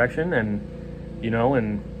change in direction, and you know,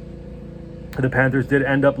 and the Panthers did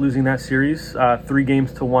end up losing that series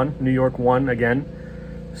 3-1. New York won again.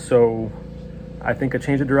 So I think a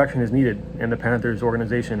change of direction is needed in the Panthers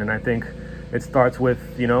organization, and I think it starts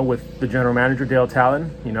with the general manager Dale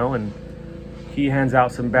Talon, you know, and he hands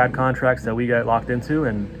out some bad contracts that we get locked into,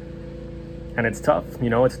 and it's tough. You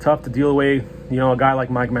know, it's tough to deal away, you know, a guy like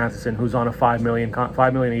Mike Matheson who's on a $5 million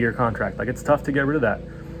a year contract. Like, it's tough to get rid of that,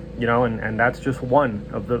 you know, and that's just one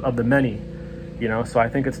of the many, you know. So I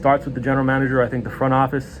think it starts with the general manager. I think the front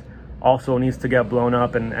office also needs to get blown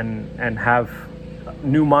up and have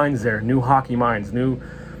new minds there, new hockey minds,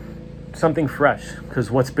 something fresh,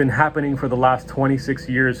 because what's been happening for the last 26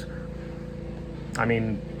 years, I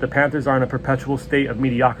mean, the Panthers are in a perpetual state of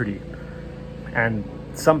mediocrity, and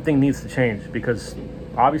something needs to change because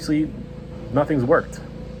obviously nothing's worked.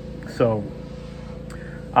 So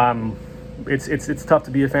it's tough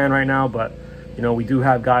to be a fan right now, but you know, we do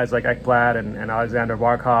have guys like Ekblad and Alexander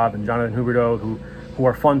Barkov and Jonathan Huberdeau who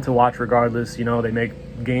are fun to watch regardless. You know, they make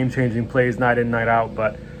game-changing plays night in, night out,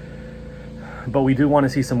 but we do want to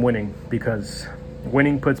see some winning, because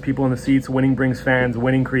winning puts people in the seats, winning brings fans,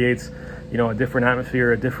 winning creates, you know, a different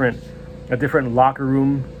atmosphere, a different locker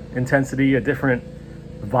room intensity, a different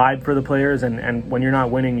vibe for the players, and when you're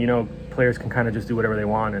not winning, you know, players can kind of just do whatever they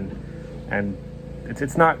want, and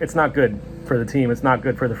it's not good for the team, it's not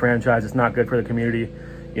good for the franchise, it's not good for the community,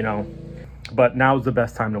 you know. But now's the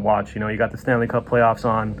best time to watch. You know, you got the Stanley Cup playoffs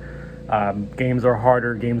on, games are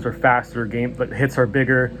harder, games are faster, hits are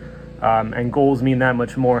bigger, and goals mean that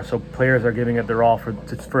much more, so players are giving it their all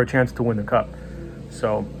for a chance to win the cup.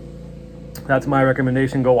 So that's my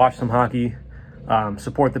recommendation. Go watch some hockey.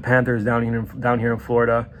 Support the Panthers down here in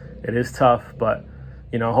Florida. It is tough, but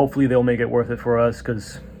you know, hopefully they'll make it worth it for us,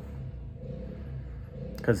 because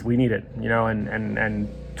we need it, you know, and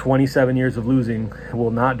 27 years of losing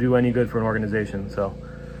will not do any good for an organization. So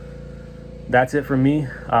that's it from me.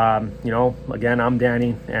 You know, again, I'm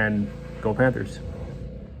Danny, and go Panthers.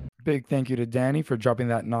 Big thank you to Danny for dropping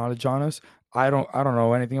that knowledge on us. I don't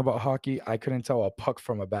know anything about hockey. I couldn't tell a puck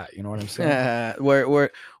from a bat. You know what I'm saying? Yeah,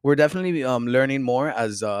 we're definitely learning more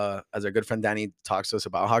as our good friend Danny talks to us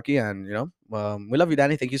about hockey, and you know, we love you,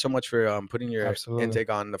 Danny. Thank you so much for putting your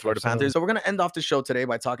intake on the Florida Panthers. So we're gonna end off the show today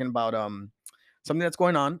by talking about something that's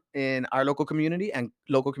going on in our local community and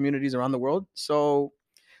local communities around the world. So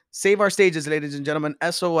Save Our Stages, ladies and gentlemen,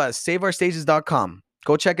 SOS, SaveOurStages.com.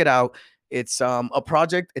 Go check it out. It's a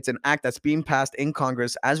project. It's an act that's being passed in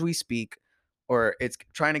Congress as we speak, or it's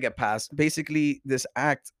trying to get passed. Basically, this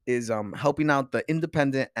act is helping out the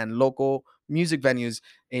independent and local music venues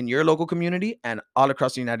in your local community and all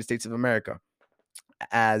across the United States of America.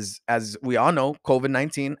 As we all know,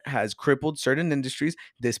 COVID-19 has crippled certain industries,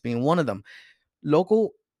 this being one of them.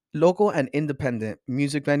 Local and independent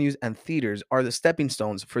music venues and theaters are the stepping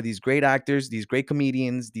stones for these great actors, these great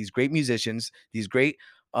comedians, these great musicians, these great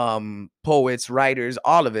poets, writers,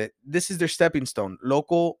 all of it. This is their stepping stone.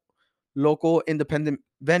 Local independent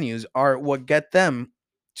venues are what get them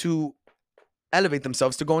to elevate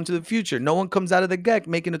themselves to go into the future. No one comes out of the gate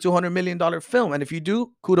making a $200 million film, and if you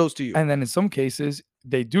do, kudos to you. And then in some cases,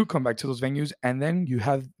 they do come back to those venues, and then you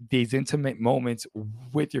have these intimate moments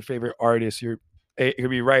with your favorite artist. It could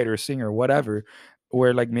be writer, singer, whatever,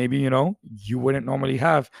 where like maybe, you know, you wouldn't normally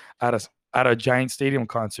have at a giant stadium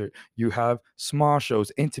concert. You have small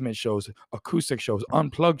shows, intimate shows, acoustic shows,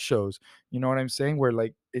 unplugged shows. You know what I'm saying? Where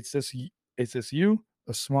like it's just you,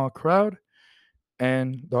 a small crowd,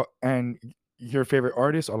 and your favorite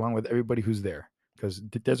artist along with everybody who's there. Because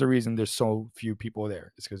there's a reason there's so few people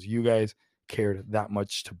there. It's because you guys cared that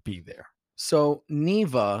much to be there. So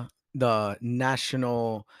NIVA, the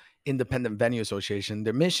National Independent Venue Association,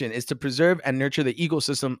 their mission is to preserve and nurture the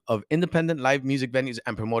ecosystem of independent live music venues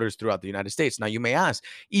and promoters throughout the United States. Now, you may ask,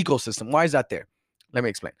 ecosystem, why is that there? Let me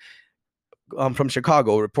explain. From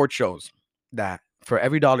Chicago, a report shows that for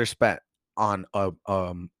every dollar spent on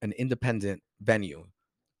an independent venue,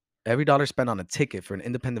 every dollar spent on a ticket for an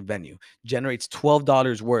independent venue generates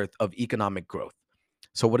 $12 worth of economic growth.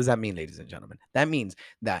 So what does that mean, ladies and gentlemen? That means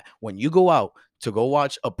that when you go out to go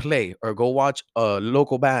watch a play or go watch a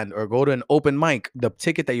local band or go to an open mic, the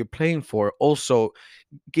ticket that you're paying for also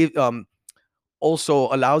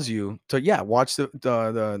allows you to watch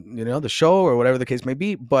the show or whatever the case may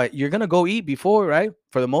be, but you're gonna go eat before, right?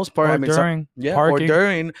 For the most part. Or during, or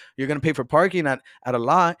during, you're gonna pay for parking at a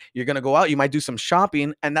lot. You're gonna go out, you might do some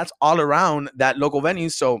shopping, and that's all around that local venue.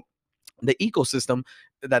 So the ecosystem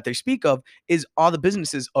that they speak of is all the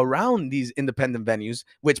businesses around these independent venues,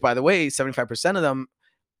 which, by the way, 75% of them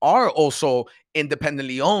are also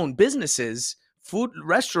independently owned businesses, food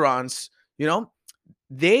restaurants.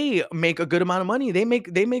 They make a good amount of money. They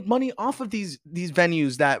make money off of these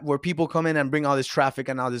venues where people come in and bring all this traffic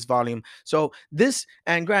and all this volume. So this,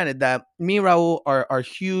 and granted that me and Raul are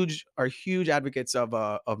huge advocates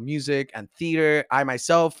of music and theater. I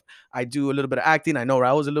myself, I do a little bit of acting. I know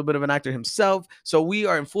Raul's a little bit of an actor himself. So we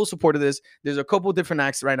are in full support of this. There's a couple different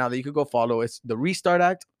acts right now that you could go follow. It's the Restart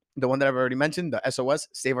Act, the one that I've already mentioned, the SOS,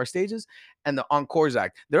 Save Our Stages, and the Encores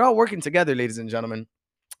Act. They're all working together, ladies and gentlemen.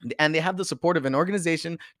 And they have the support of an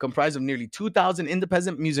organization comprised of nearly 2,000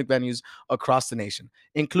 independent music venues across the nation,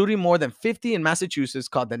 including more than 50 in Massachusetts,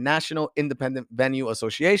 called the National Independent Venue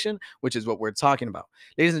Association, which is what we're talking about.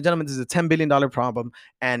 Ladies and gentlemen, this is a $10 billion problem.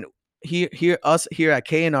 And us here at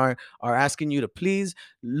KNR are asking you to please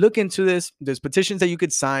look into this. There's petitions that you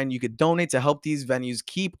could sign. You could donate to help these venues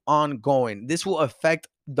keep on going. This will affect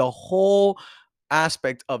the whole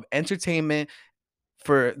aspect of entertainment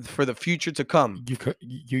for the future to come.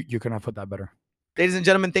 You cannot put that better. Ladies and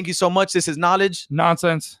gentlemen, thank you so much. This is Knowledge,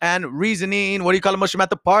 Nonsense, and Reasoning. What do you call a mushroom at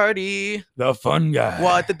the party? The fun guy.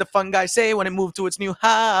 What did the fun guy say when it moved to its new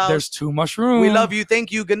house? There's 2 mushrooms. We love you.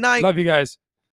 Thank you. Good night. Love you guys.